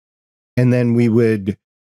 and then we would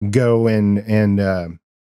go and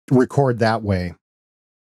record that way.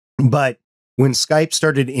 But when Skype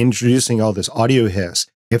started introducing all this audio hiss,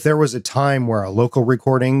 if there was a time where our local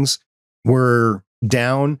recordings were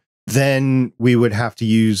down, then we would have to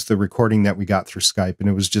use the recording that we got through Skype. And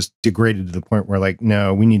it was just degraded to the point where, like,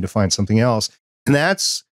 no, we need to find something else. And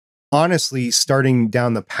that's honestly starting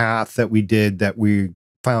down the path that we did, that we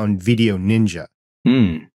found Video Ninja.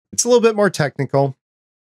 It's a little bit more technical.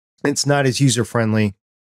 It's not as user-friendly.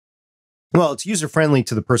 Well, it's user-friendly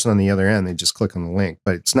to the person on the other end. They just click on the link,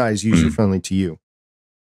 but it's not as user-friendly to you.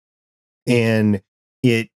 And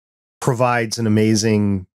it provides an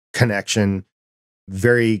amazing connection,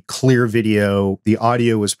 very clear video. The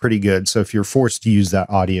audio was pretty good. So if you're forced to use that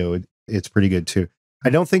audio, it's pretty good too. I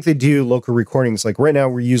don't think they do local recordings. Like right now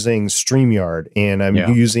we're using StreamYard, and I'm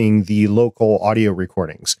using the local audio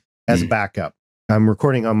recordings as a backup. I'm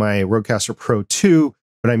recording on my Rodecaster Pro 2,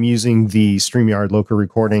 but I'm using the StreamYard local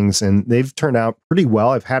recordings, and they've turned out pretty well.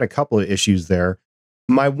 I've had a couple of issues there.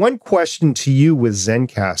 My one question to you with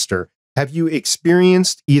Zencastr, have you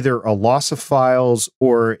experienced either a loss of files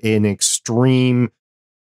or an extreme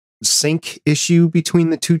sync issue between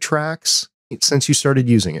the two tracks since you started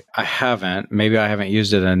using it? I haven't. Maybe I haven't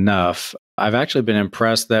used it enough. I've actually been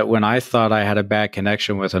impressed that when I thought I had a bad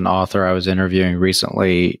connection with an author I was interviewing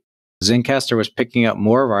recently, Zencastr was picking up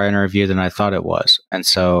more of our interview than I thought it was. And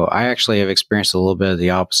so I actually have experienced a little bit of the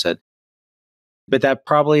opposite. But that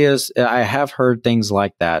probably is, I have heard things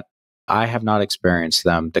like that. I have not experienced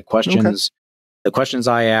them. The questions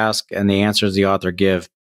I ask and the answers the author give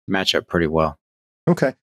match up pretty well.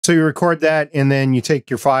 Okay. So you record that, and then you take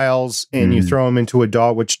your files and you throw them into a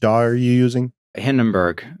DAW. Which DAW are you using?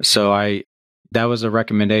 Hindenburg. So that was a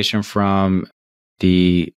recommendation from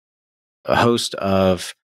the host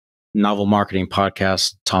of Novel Marketing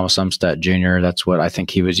Podcast, Thomas Umstadt Jr. That's what I think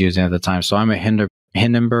he was using at the time. So I'm a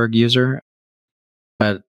Hindenburg user.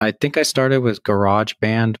 But I think I started with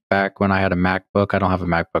GarageBand back when I had a MacBook. I don't have a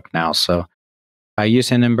MacBook now, so I use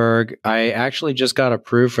Hindenburg. I actually just got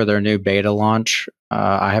approved for their new beta launch.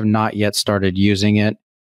 I have not yet started using it.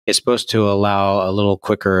 It's supposed to allow a little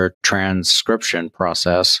quicker transcription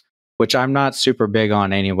process, which I'm not super big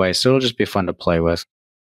on anyway, so it'll just be fun to play with.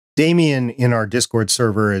 Damien in our Discord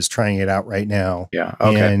server is trying it out right now. Yeah,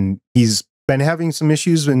 okay. And he's been having some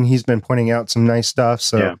issues, and he's been pointing out some nice stuff.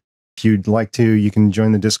 So if you'd like to, you can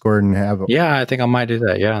join the Discord and have I think I might do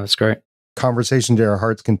that. Yeah, that's great. Conversation to our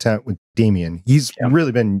heart's content with Damien. He's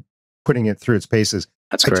really been putting it through its paces.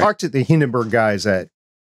 That's great. I talked to the Hindenburg guys at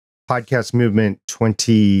Podcast Movement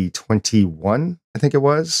 2021, I think it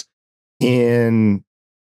was. And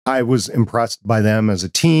I was impressed by them as a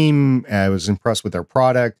team. I was impressed with their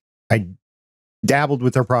product. I dabbled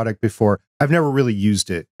with their product before. I've never really used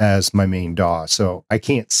it as my main DAW, so I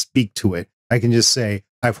can't speak to it. I can just say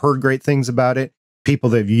I've heard great things about it. People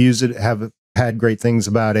that have used it have had great things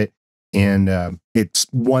about it. And it's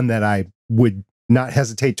one that I would not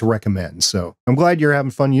hesitate to recommend. So I'm glad you're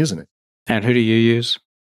having fun using it. And who do you use?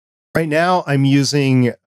 Right now, I'm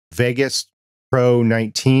using Vegas Pro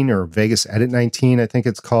 19 or Vegas Edit 19, I think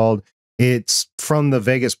it's called. It's from the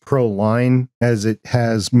Vegas Pro line as it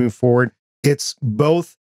has moved forward. It's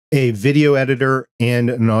both a video editor and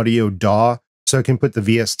an audio DAW. So I can put the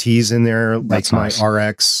VSTs in there, like my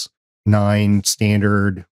RX 9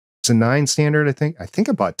 standard. It's a 9 standard, I think. I think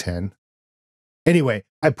I bought 10. Anyway,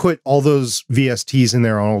 I put all those VSTs in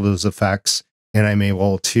there, all those effects, and I'm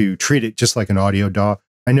able to treat it just like an audio DAW.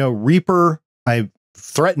 I know Reaper, I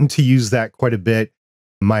threatened to use that quite a bit.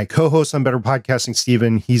 My co-host on Better Podcasting,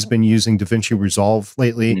 Steven, he's been using DaVinci Resolve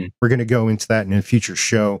lately. We're going to go into that in a future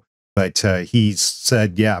show. But he's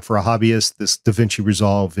said, yeah, for a hobbyist, this DaVinci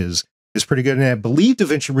Resolve is pretty good. And I believe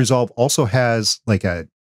DaVinci Resolve also has like a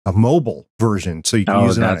mobile version, so you can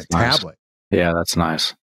use it on a tablet. Yeah, that's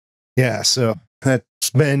nice. Yeah, so that's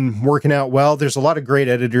been working out well. There's a lot of great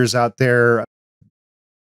editors out there.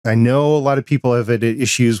 I know a lot of people have had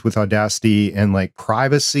issues with Audacity and like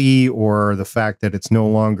privacy, or the fact that it's no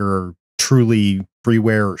longer truly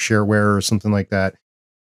freeware or shareware or something like that.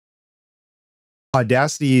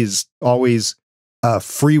 Audacity is always a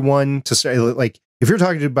free one to say. Like, if you're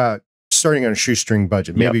talking about starting on a shoestring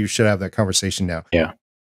budget, maybe you should have that conversation now. Yeah.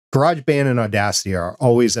 GarageBand and Audacity are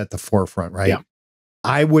always at the forefront, right? Yeah.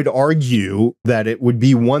 I would argue that it would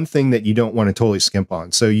be one thing that you don't want to totally skimp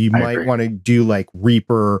on. So you might want to do like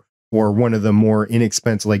Reaper or one of the more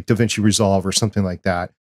inexpensive, like DaVinci Resolve or something like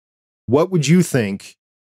that. What would you think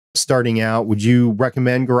starting out? Would you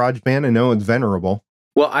recommend GarageBand? I know it's venerable.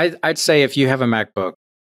 Well, I'd say if you have a MacBook,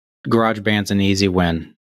 GarageBand's an easy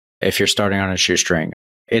win if you're starting on a shoestring.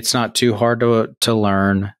 It's not too hard to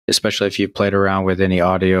learn, especially if you've played around with any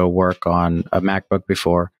audio work on a MacBook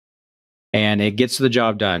before. And it gets the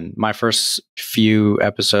job done. My first few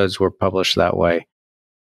episodes were published that way.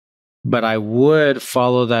 But I would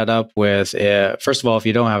follow that up with, first of all, if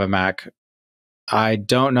you don't have a Mac, I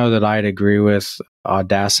don't know that I'd agree with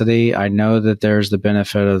Audacity. I know that there's the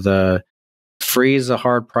benefit of the free is a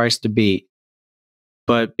hard price to beat.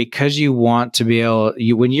 But because you want to be able,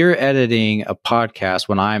 when you're editing a podcast,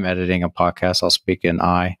 when I'm editing a podcast, I'll speak in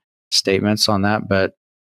I statements on that. But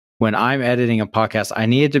when I'm editing a podcast, I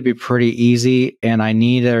need it to be pretty easy, and I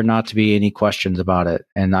need there not to be any questions about it.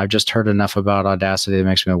 And I've just heard enough about Audacity that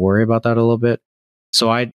makes me worry about that a little bit. So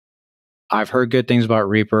I've heard good things about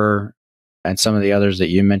Reaper and some of the others that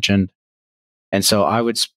you mentioned. And so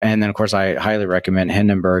and then of course I highly recommend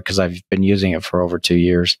Hindenburg because I've been using it for over 2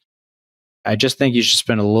 years. I just think you should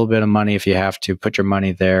spend a little bit of money if you have to, put your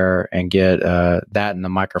money there and get that and the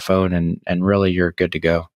microphone, and really you're good to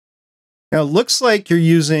go. Now, it looks like you're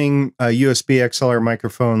using a USB XLR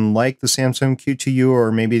microphone like the Samsung Q2U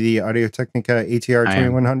or maybe the Audio-Technica ATR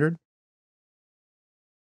 2100.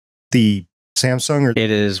 The Samsung? Or it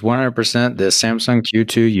is 100% the Samsung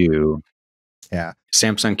Q2U. Yeah.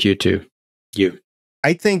 Samsung Q2U.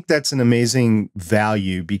 I think that's an amazing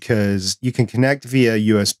value because you can connect via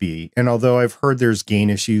USB. And although I've heard there's gain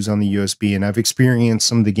issues on the USB and I've experienced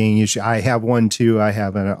some of the gain issues, I have one too. I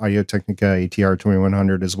have an Audio-Technica ATR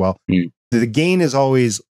 2100 as well. The gain is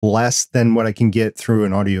always less than what I can get through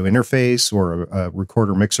an audio interface or a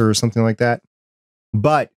recorder mixer or something like that.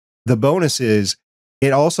 But the bonus is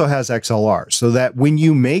it also has XLR, so that when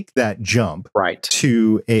you make that jump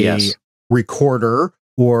to a recorder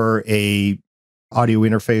or a audio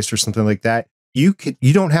interface or something like that, you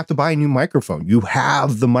don't have to buy a new microphone. You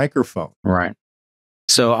have the microphone. Right.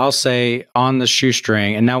 So I'll say on the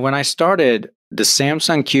shoestring, and now when I started, the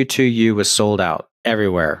Samsung Q2U was sold out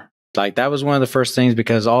everywhere. Like that was one of the first things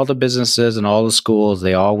because all the businesses and all the schools,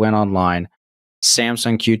 they all went online.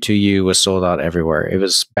 Samsung Q2U was sold out everywhere. It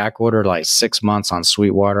was back ordered like 6 months on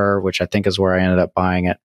Sweetwater, which I think is where I ended up buying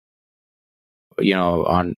it,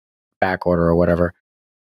 on back order or whatever.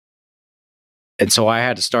 And so I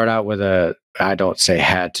had to start out with I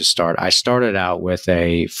started out with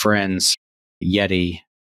a friend's Yeti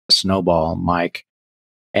Snowball mic.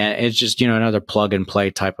 And it's just, another plug and play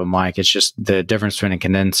type of mic. It's just the difference between a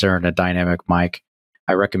condenser and a dynamic mic.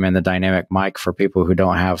 I recommend the dynamic mic for people who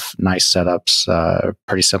don't have nice setups,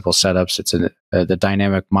 pretty simple setups. It's the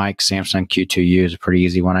dynamic mic. Samsung Q2U is a pretty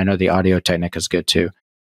easy one. I know the Audio-Technica is good too.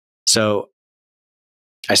 So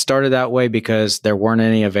I started that way because there weren't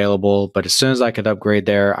any available, but as soon as I could upgrade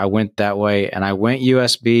there, I went that way. And I went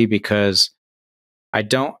USB because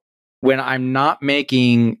when I'm not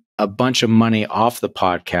making a bunch of money off the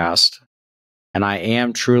podcast, and I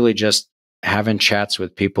am truly just having chats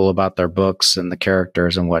with people about their books and the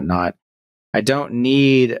characters and whatnot, I don't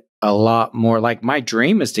need a lot more. Like my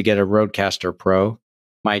dream is to get a Rodecaster Pro.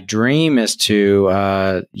 My dream is to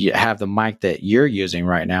have the mic that you're using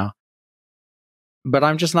right now. But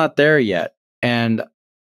I'm just not there yet. And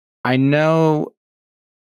I know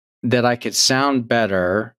that I could sound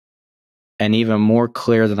better and even more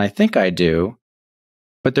clear than I think I do.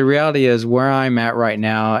 But the reality is where I'm at right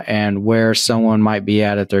now and where someone might be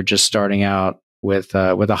at if they're just starting out with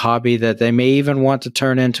a hobby that they may even want to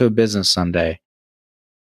turn into a business someday.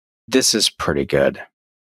 This is pretty good.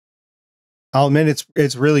 I'll admit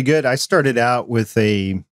it's really good. I started out with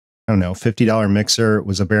a $50 mixer. It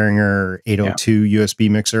was a Behringer 802 USB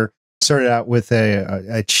mixer. Started out with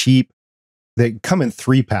a cheap, they come in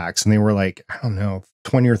 3-packs and they were like,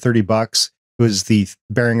 20 or $30. It was the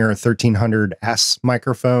Behringer 1300S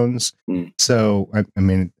microphones. So,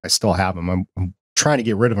 I still have them. I'm trying to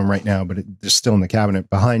get rid of them right now, but they're still in the cabinet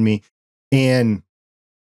behind me. And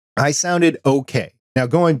I sounded okay. Now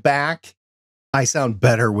going back, I sound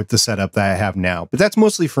better with the setup that I have now, but that's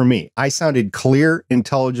mostly for me. I sounded clear,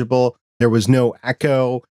 intelligible. There was no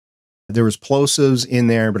echo. There was plosives in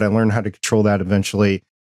there, but I learned how to control that eventually.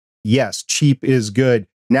 Yes, cheap is good.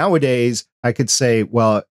 Nowadays, I could say,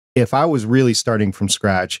 well, if I was really starting from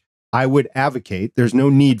scratch, I would advocate, there's no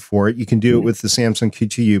need for it. You can do it with the Samsung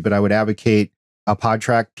Q2U, but I would advocate a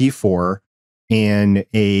PodTrack P4 and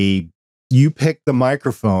you pick the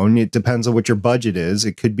microphone. It depends on what your budget is.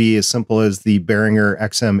 It could be as simple as the Behringer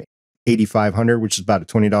XM8500, which is about a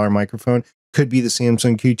 $20 microphone. Could be the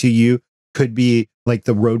Samsung Q2U. Could be like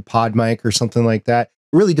the Rode Pod mic or something like that.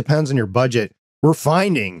 It really depends on your budget. We're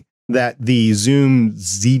finding that the Zoom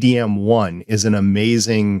ZDM1 is an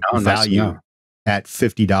amazing value at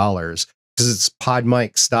 $50 because it's pod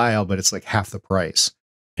mic style, but it's like half the price.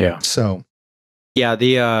 Yeah. So Yeah,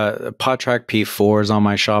 the PodTrack P4 is on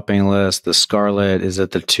my shopping list. The Scarlett is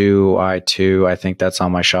at the 2i2. I think that's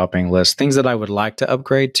on my shopping list. Things that I would like to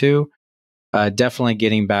upgrade to. Definitely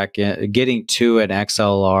getting to an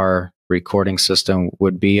XLR recording system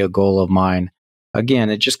would be a goal of mine. Again,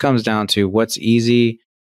 it just comes down to what's easy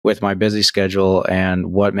with my busy schedule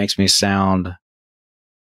and what makes me sound.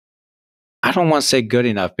 I don't want to say good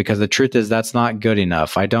enough, because the truth is that's not good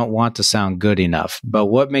enough. I don't want to sound good enough, but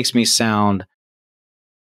what makes me sound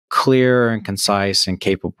clear and concise and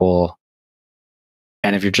capable.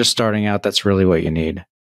 And if you're just starting out, that's really what you need.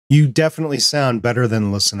 You definitely sound better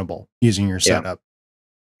than listenable using your setup.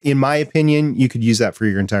 In my opinion, you could use that for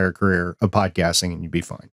your entire career of podcasting and you'd be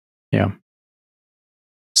fine. Yeah.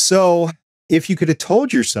 So if you could have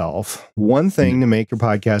told yourself one thing to make your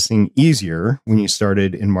podcasting easier when you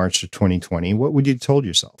started in March of 2020, what would you have told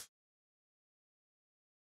yourself?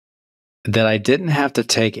 That I didn't have to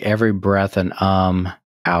take every breath and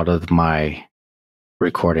out of my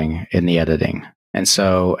recording in the editing. And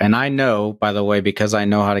so, and I know, by the way, because I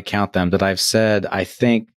know how to count them, that I've said, I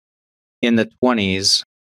think in the 20s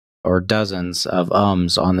or dozens of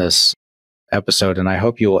ums on this episode, and I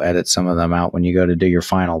hope you will edit some of them out when you go to do your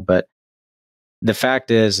final. But the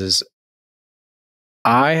fact is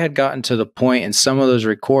I had gotten to the point in some of those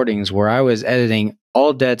recordings where I was editing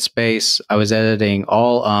all dead space. I was editing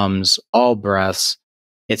all ums, all breaths.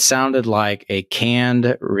 It sounded like a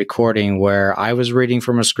canned recording where I was reading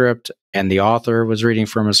from a script and the author was reading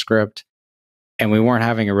from a script, and we weren't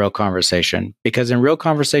having a real conversation. Because in real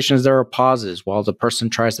conversations, there are pauses while the person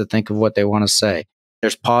tries to think of what they want to say.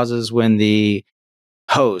 There's pauses when the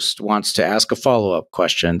host wants to ask a follow-up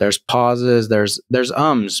question. There's pauses. There's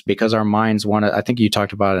ums because our minds want to. I think you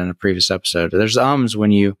talked about it in a previous episode. There's ums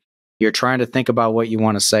when you're trying to think about what you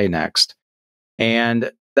want to say next,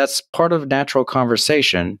 and that's part of natural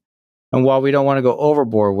conversation. And while we don't want to go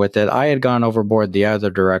overboard with it, I had gone overboard the other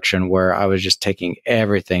direction where I was just taking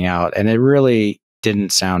everything out, and it really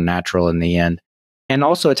didn't sound natural in the end. And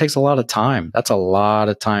also, it takes a lot of time. That's a lot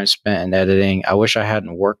of time spent in editing. I wish I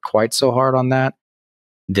hadn't worked quite so hard on that.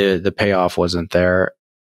 The payoff wasn't there.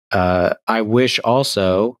 I wish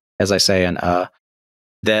also, as I say,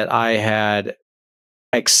 that I had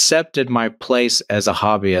accepted my place as a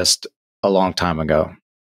hobbyist a long time ago.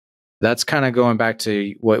 That's kind of going back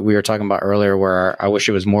to what we were talking about earlier, where I wish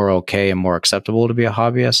it was more okay and more acceptable to be a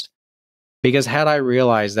hobbyist. Because had I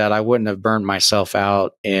realized that, I wouldn't have burned myself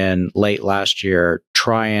out in late last year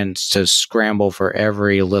trying to scramble for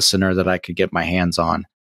every listener that I could get my hands on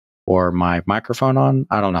or my microphone on.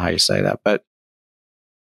 I don't know how you say that, but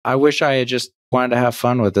I wish I had just wanted to have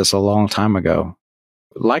fun with this a long time ago,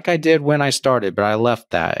 like I did when I started, but I left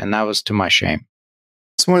that, and that was to my shame.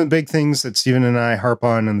 It's one of the big things that Stephen and I harp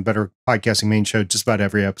on the Better Podcasting Main Show, just about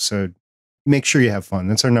every episode. Make sure you have fun.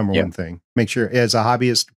 That's our number one thing. Make sure, as a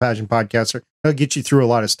hobbyist, passion podcaster, it'll get you through a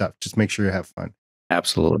lot of stuff. Just make sure you have fun.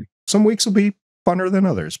 Absolutely. Some weeks will be funner than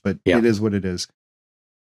others, but it is what it is.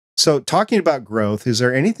 So talking about growth, is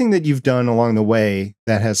there anything that you've done along the way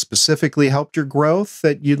that has specifically helped your growth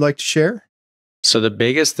that you'd like to share? So the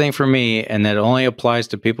biggest thing for me, and that only applies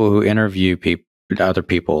to people who interview other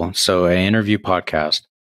people, so an interview podcast,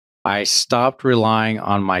 I stopped relying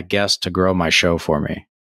on my guests to grow my show for me.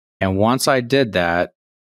 And once I did that,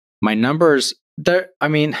 my numbers,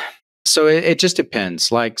 so it just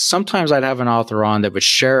depends. Like sometimes I'd have an author on that would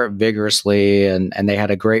share it vigorously and they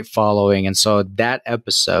had a great following. And so that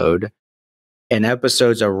episode and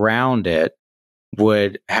episodes around it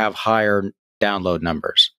would have higher download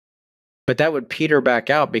numbers. But that would peter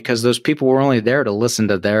back out because those people were only there to listen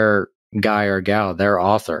to their guy or gal, their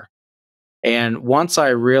author. And once I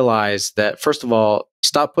realized that, first of all,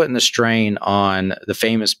 stop putting the strain on the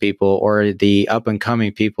famous people or the up and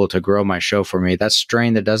coming people to grow my show for me. That's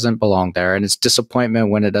strain that doesn't belong there. And it's disappointment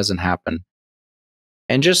when it doesn't happen.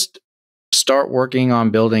 And just start working on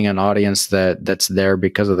building an audience that's there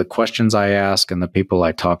because of the questions I ask and the people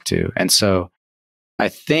I talk to. And so I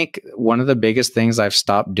think one of the biggest things I've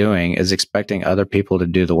stopped doing is expecting other people to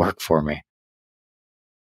do the work for me.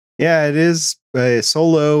 Yeah, it is a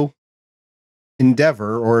solo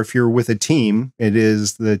endeavor, or if you're with a team, it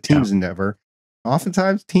is the team's endeavor.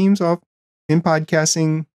 Oftentimes teams in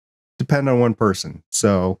podcasting depend on one person.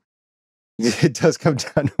 So it does come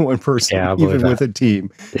down to one person, even with a team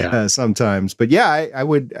sometimes. But I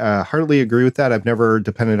would heartily agree with that. I've never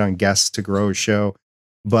depended on guests to grow a show.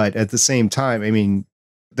 But at the same time, I mean,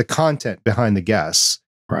 the content behind the guests.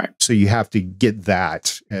 Right. So you have to get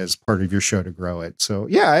that as part of your show to grow it. So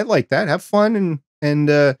I like that. Have fun and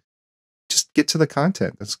just get to the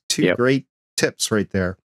content. That's two great tips right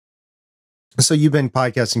there. So you've been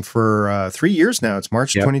podcasting for 3 years now. It's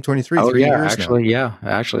March 2023. Oh, 3 yeah. years Actually, now. yeah.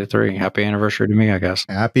 Actually, 3. Happy anniversary to me, I guess.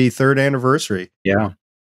 Happy third anniversary. Yeah.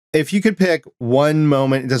 If you could pick one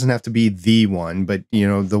moment, it doesn't have to be the one, but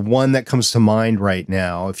the one that comes to mind right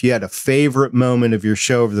now. If you had a favorite moment of your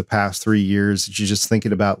show over the past 3 years that you're just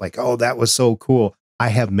thinking about, like, oh, that was so cool. I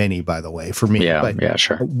have many, by the way, for me. Yeah. But Yeah,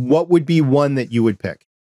 sure. what would be one that you would pick?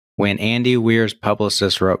 When Andy Weir's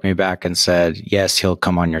publicist wrote me back and said, yes, he'll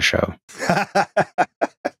come on your show.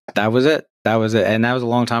 That was it. That was it. And that was a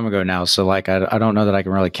long time ago now. So like, I don't know that I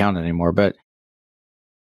can really count it anymore, but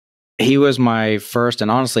he was my first,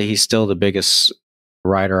 and honestly, he's still the biggest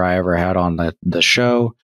writer I ever had on the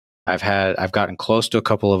show. I've gotten close to a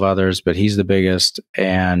couple of others, but he's the biggest,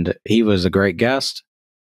 and he was a great guest.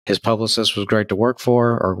 His publicist was great to work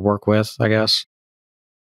for or work with, I guess.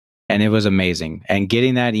 And it was amazing. And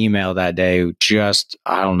getting that email that day,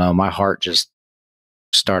 I don't know, my heart just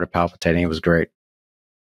started palpitating. It was great.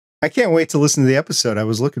 I can't wait to listen to the episode. I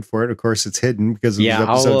was looking for it. Of course, it's hidden because it was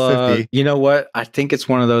episode 50. You know what? I think it's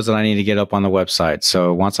one of those that I need to get up on the website.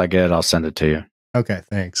 So once I get it, I'll send it to you. Okay,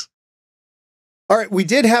 thanks. All right, we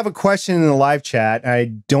did have a question in the live chat.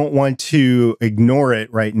 I don't want to ignore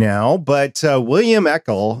it right now, but William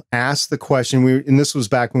Eckel asked the question, and this was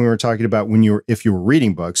back when we were talking about if you were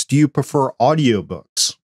reading books, do you prefer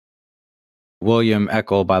audiobooks? William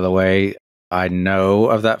Eckel, by the way, I know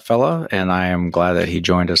of that fella, and I am glad that he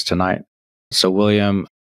joined us tonight. So, William,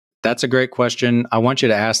 that's a great question. I want you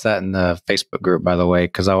to ask that in the Facebook group, by the way,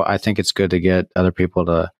 because I think it's good to get other people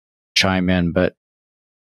to chime in, but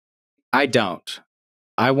I don't.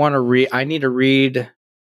 I need to read,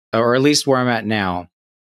 or at least where I'm at now,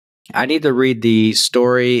 I need to read the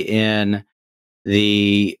story in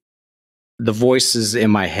the voices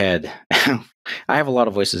in my head. I have a lot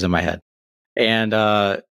of voices in my head. And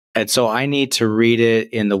so I need to read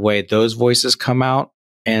it in the way those voices come out.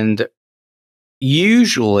 And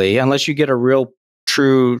usually, unless you get a real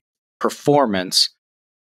true performance,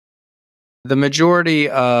 the majority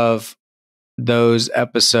of those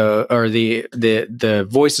episodes or the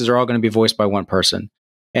voices are all going to be voiced by one person.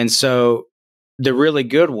 And so the really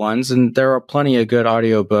good ones, and there are plenty of good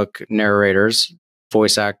audiobook narrators,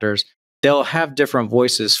 voice actors, they'll have different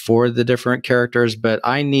voices for the different characters, but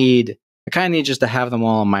I kind of need just to have them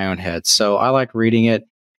all in my own head. So I like reading it.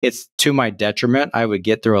 It's to my detriment. I would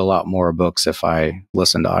get through a lot more books if I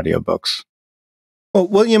listened to audiobooks. Well,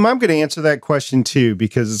 William, I'm going to answer that question too,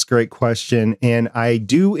 because it's a great question. And I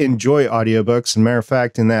do enjoy audiobooks. As a matter of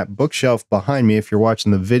fact, in that bookshelf behind me, if you're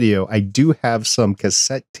watching the video, I do have some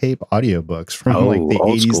cassette tape audiobooks from like the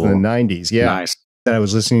 80s school. and the 90s. Yeah. Nice. That I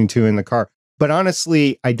was listening to in the car. But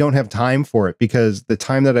honestly, I don't have time for it because the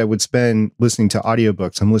time that I would spend listening to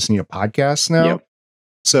audiobooks, I'm listening to podcasts now. Yep.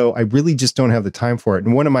 So I really just don't have the time for it.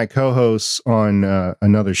 And one of my co-hosts on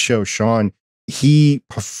another show, Sean, he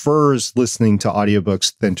prefers listening to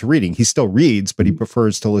audiobooks than to reading. He still reads, but he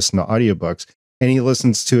prefers to listen to audiobooks. And he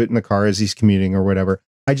listens to it in the car as he's commuting or whatever.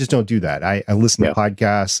 I just don't do that. I listen to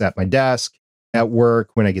podcasts at my desk, at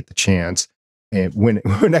work, when I get the chance. And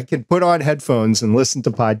when I can put on headphones and listen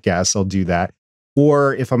to podcasts, I'll do that.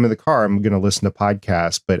 Or if I'm in the car, I'm going to listen to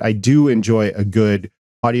podcasts. But I do enjoy a good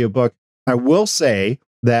audiobook. I will say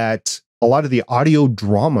that a lot of the audio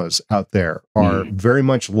dramas out there are very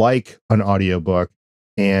much like an audiobook,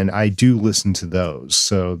 and I do listen to those.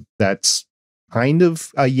 So that's kind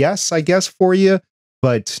of a yes, I guess, for you.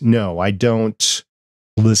 But no, I don't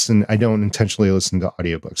intentionally listen to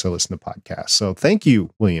audiobooks. I listen to podcasts. So thank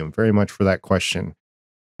you, William, very much for that question.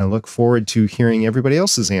 I look forward to hearing everybody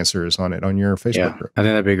else's answers on it on your Facebook group. I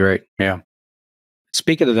think that'd be great. Yeah.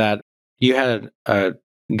 Speaking of that, you had a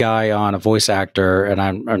guy on, a voice actor, and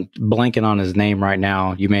I'm blanking on his name right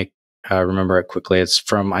now. You may remember it quickly. It's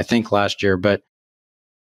from, I think, last year, but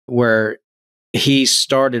where he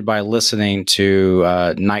started by listening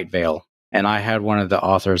to Night Vale. And I had one of the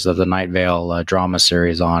authors of the Night Vale drama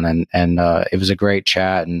series on, and it was a great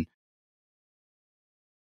chat. And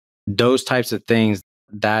those types of things,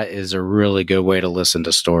 that is a really good way to listen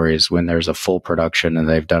to stories when there's a full production and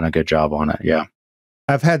they've done a good job on it. Yeah.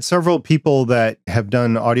 I've had several people that have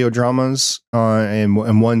done audio dramas, and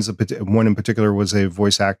one in particular was a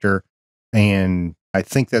voice actor, and I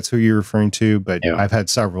think that's who you're referring to. But I've had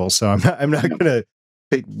several, so I'm not going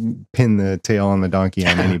to pin the tail on the donkey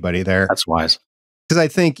on anybody there. That's wise, because I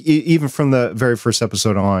think even from the very first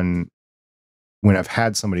episode on, when I've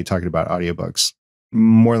had somebody talking about audiobooks,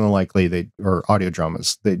 more than likely or audio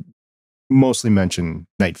dramas, they mostly mention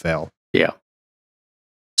Night Vale. Yeah.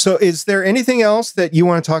 So is there anything else that you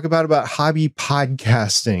want to talk about hobby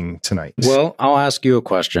podcasting tonight? Well, I'll ask you a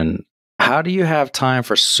question. How do you have time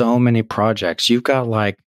for so many projects? You've got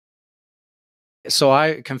like,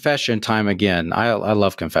 confession time again. I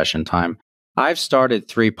love confession time. I've started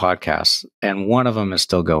 3 podcasts and one of them is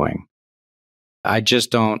still going. I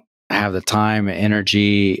just don't have the time,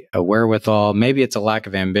 energy, a wherewithal. Maybe it's a lack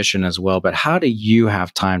of ambition as well, but how do you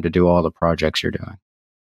have time to do all the projects you're doing?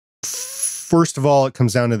 First of all, it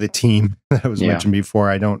comes down to the team that was mentioned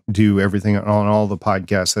before. I don't do everything on all the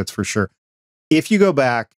podcasts, that's for sure. If you go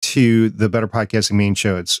back to the Better Podcasting main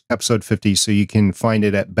show, it's episode 50, so you can find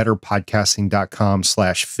it at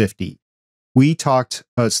betterpodcasting.com/50. We talked,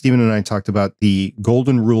 Stephen and I talked about the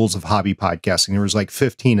golden rules of hobby podcasting. There was like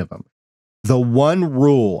 15 of them. The one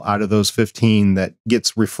rule out of those 15 that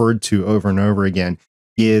gets referred to over and over again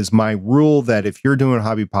is my rule that if you're doing a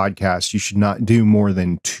hobby podcast, you should not do more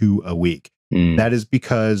than 2 a week. That is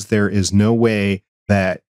because there is no way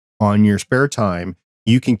that on your spare time,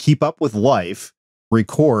 you can keep up with life,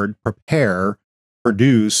 record, prepare,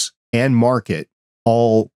 produce, and market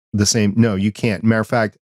all the same. No, you can't. Matter of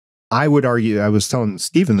fact, I would argue, I was telling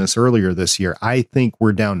Stephen this earlier this year, I think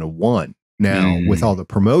we're down to 1 now with all the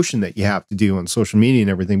promotion that you have to do on social media and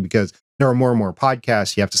everything, because there are more and more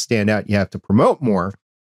podcasts. You have to stand out. You have to promote more.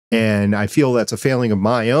 And I feel that's a failing of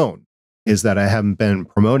my own, is that I haven't been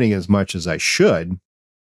promoting as much as I should.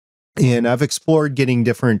 And I've explored getting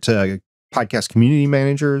different podcast community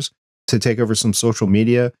managers to take over some social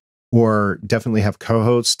media, or definitely have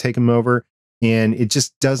co-hosts take them over. And it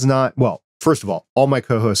just does not, well, first of all my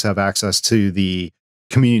co-hosts have access to the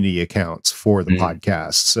community accounts for the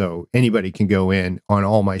podcast. So anybody can go in on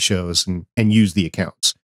all my shows and use the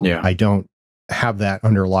accounts. Yeah. I don't have that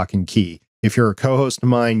under lock and key. If you're a co-host of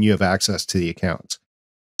mine, you have access to the accounts.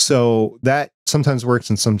 So that sometimes works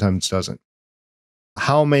and sometimes doesn't.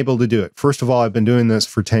 How I'm able to do it? First of all, I've been doing this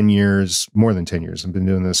for 10 years, more than 10 years. I've been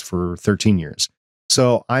doing this for 13 years.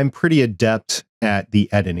 So I'm pretty adept at the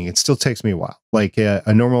editing. It still takes me a while. Like a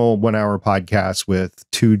normal 1 hour podcast with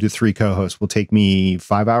 2 to 3 co-hosts will take me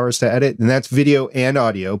 5 hours to edit. And that's video and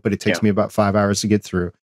audio, but it takes me about 5 hours to get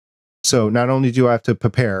through. So not only do I have to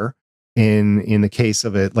prepare in the case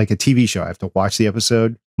of it, like a TV show, I have to watch the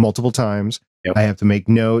episode multiple times. I have to make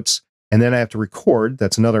notes, and then I have to record.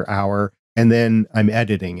 That's another hour. And then I'm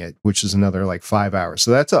editing it, which is another like 5 hours.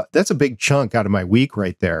 So that's a big chunk out of my week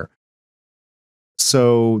right there.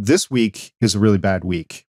 So this week is a really bad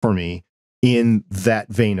week for me in that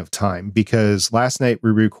vein of time, because last night we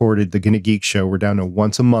recorded the Gonna Geek show. We're down to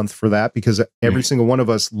once a month for that, because every single one of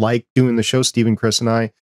us like doing the show. Stephen, Chris, and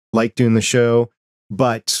I like doing the show,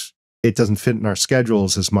 but it doesn't fit in our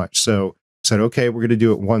schedules as much. So I said, okay, we're going to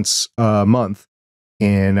do it once a month.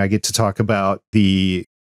 And I get to talk about the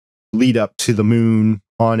lead up to the moon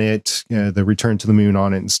on it, the return to the moon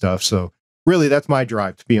on it and stuff. So really, that's my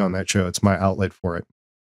drive to be on that show. It's my outlet for it.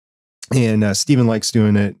 And Stephen likes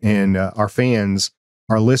doing it. And our fans,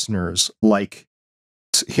 our listeners, like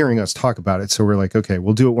hearing us talk about it. So we're like, okay,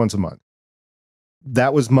 we'll do it once a month.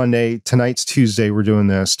 That was Monday. Tonight's Tuesday. We're doing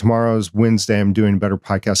this. Tomorrow's Wednesday. I'm doing Better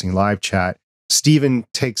Podcasting live chat. Stephen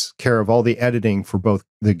takes care of all the editing for both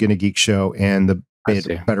the Gonna Geek show and the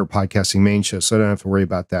Better Podcasting main show. So I don't have to worry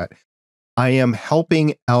about that. I am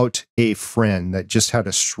helping out a friend that just had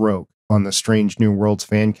a stroke on the Strange New Worlds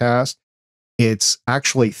fan cast. It's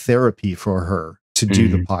actually therapy for her to do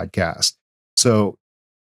the podcast. So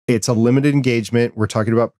it's a limited engagement. We're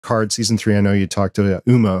talking about Picard season 3. I know you talked to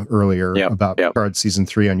Uma earlier about Picard season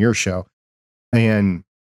 3 on your show. And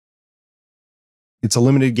it's a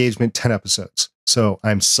limited engagement, 10 episodes. So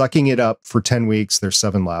I'm sucking it up for 10 weeks. There's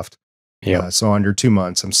 7 left. So under 2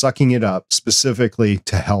 months, I'm sucking it up specifically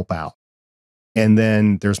to help out. And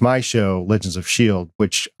then there's my show, Legends of S.H.I.E.L.D.,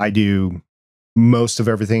 which I do most of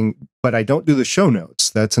everything, but I don't do the show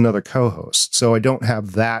notes. That's another co-host. So I don't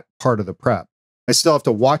have that part of the prep. I still have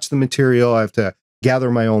to watch the material. I have to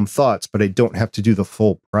gather my own thoughts, but I don't have to do the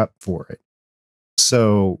full prep for it.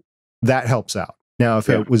 So that helps out. Now, if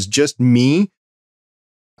it was just me,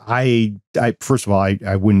 I first of all,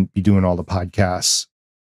 I wouldn't be doing all the podcasts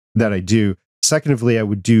that I do. Secondly, I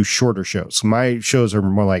would do shorter shows. My shows are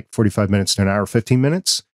more like 45 minutes to an hour, 15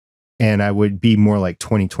 minutes. And I would be more like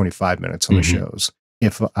 20, 25 minutes on the shows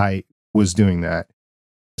if I was doing that.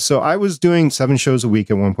 So I was doing 7 shows a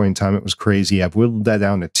week at one point in time. It was crazy. I've whittled that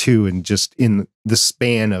down to 2. And just in the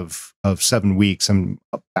span of 7 weeks, I'm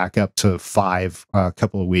back up to 5 a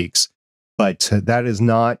couple of weeks. But that is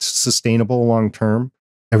not sustainable long term.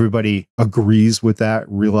 Everybody agrees with that,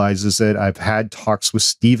 realizes it. I've had talks with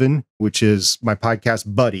Stephen, which is my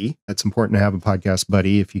podcast buddy. That's important to have a podcast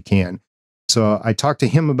buddy if you can. So I talked to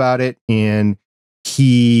him about it, and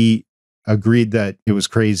he agreed that it was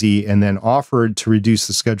crazy and then offered to reduce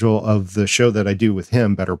the schedule of the show that I do with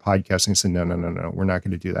him, Better Podcasting. I said, no, we're not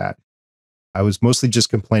going to do that. I was mostly just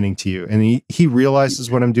complaining to you. And he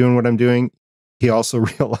realizes what I'm doing. He also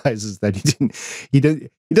realizes that he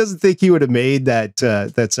doesn't think he would have made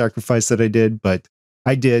that sacrifice that I did, but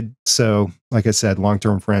I did. So like I said,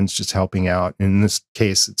 long-term friends just helping out. In this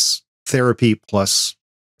case, it's therapy plus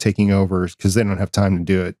taking over because they don't have time to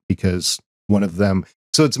do it because one of them.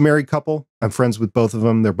 So it's a married couple. I'm friends with both of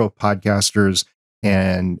them. They're both podcasters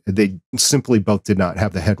and they simply both did not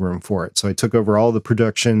have the headroom for it. So I took over all the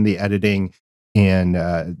production, the editing, and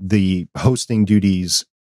the hosting duties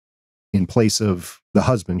in place of the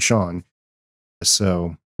husband, Sean.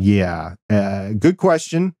 So yeah, good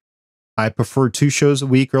question. I prefer 2 shows a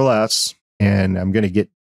week or less, and I'm going to get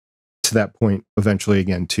to that point eventually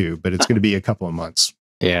again too, but it's going to be a couple of months.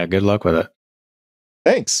 Yeah, good luck with it.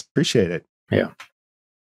 Thanks. Appreciate it. Yeah.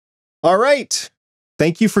 All right.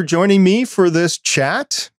 Thank you for joining me for this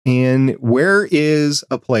chat. And where is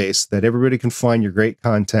a place that everybody can find your great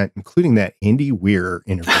content, including that Andy Weir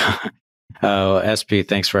interview? Oh, SP,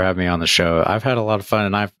 thanks for having me on the show. I've had a lot of fun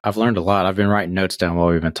and I've learned a lot. I've been writing notes down while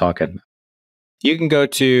we've been talking. You can go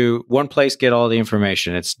to one place, get all the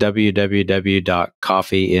information. It's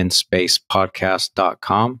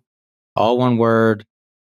www.coffeeinspacepodcast.com. All one word.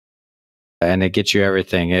 And it gets you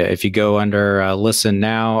everything. If you go under listen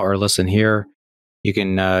now or listen here, you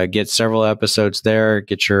can get several episodes there,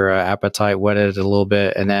 get your appetite whetted a little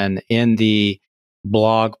bit. And then in the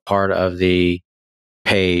blog part of the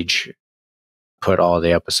page, put all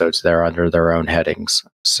the episodes there under their own headings.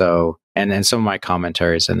 So, and some of my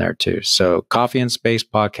commentaries in there too. So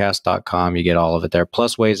coffeeinspacepodcast.com, you get all of it there,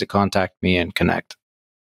 plus ways to contact me and connect.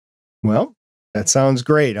 Well, that sounds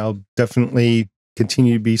great. I'll definitely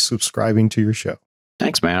continue to be subscribing to your show.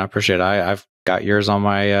 Thanks, man. I appreciate it. I've got yours on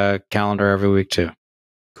my calendar every week too.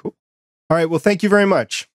 Cool. All right. Well, thank you very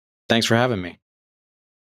much. Thanks for having me.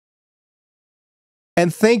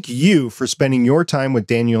 And thank you for spending your time with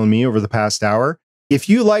Daniel and me over the past hour. If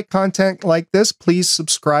you like content like this, please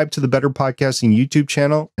subscribe to the Better Podcasting YouTube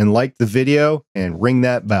channel and like the video and ring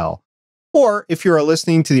that bell. Or if you're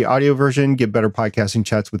listening to the audio version, give Better Podcasting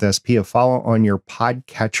Chats with SP a follow on your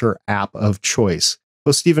podcatcher app of choice.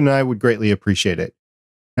 Well, Stephen and I would greatly appreciate it.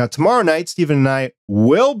 Now, tomorrow night, Stephen and I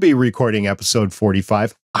will be recording episode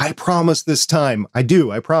 45. I promise this time. I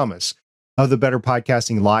promise. Of the Better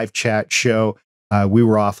Podcasting live chat show. We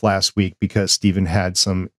were off last week because Stephen had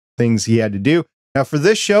some things he had to do. Now, for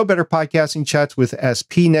this show, Better Podcasting Chats with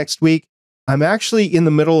SP next week, I'm actually in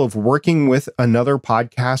the middle of working with another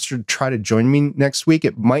podcaster to try to join me next week.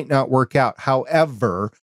 It might not work out.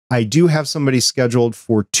 However, I do have somebody scheduled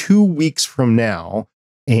for 2 weeks from now,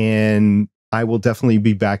 and I will definitely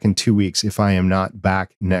be back in 2 weeks if I am not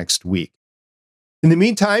back next week. In the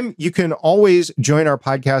meantime, you can always join our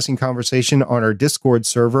podcasting conversation on our Discord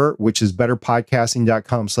server, which is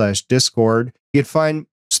betterpodcasting.com/Discord. You can find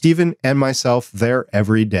Stephen and myself there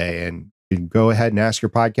every day, and you can go ahead and ask your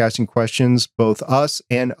podcasting questions. Both us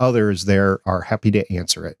and others there are happy to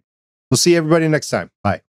answer it. We'll see everybody next time.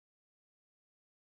 Bye.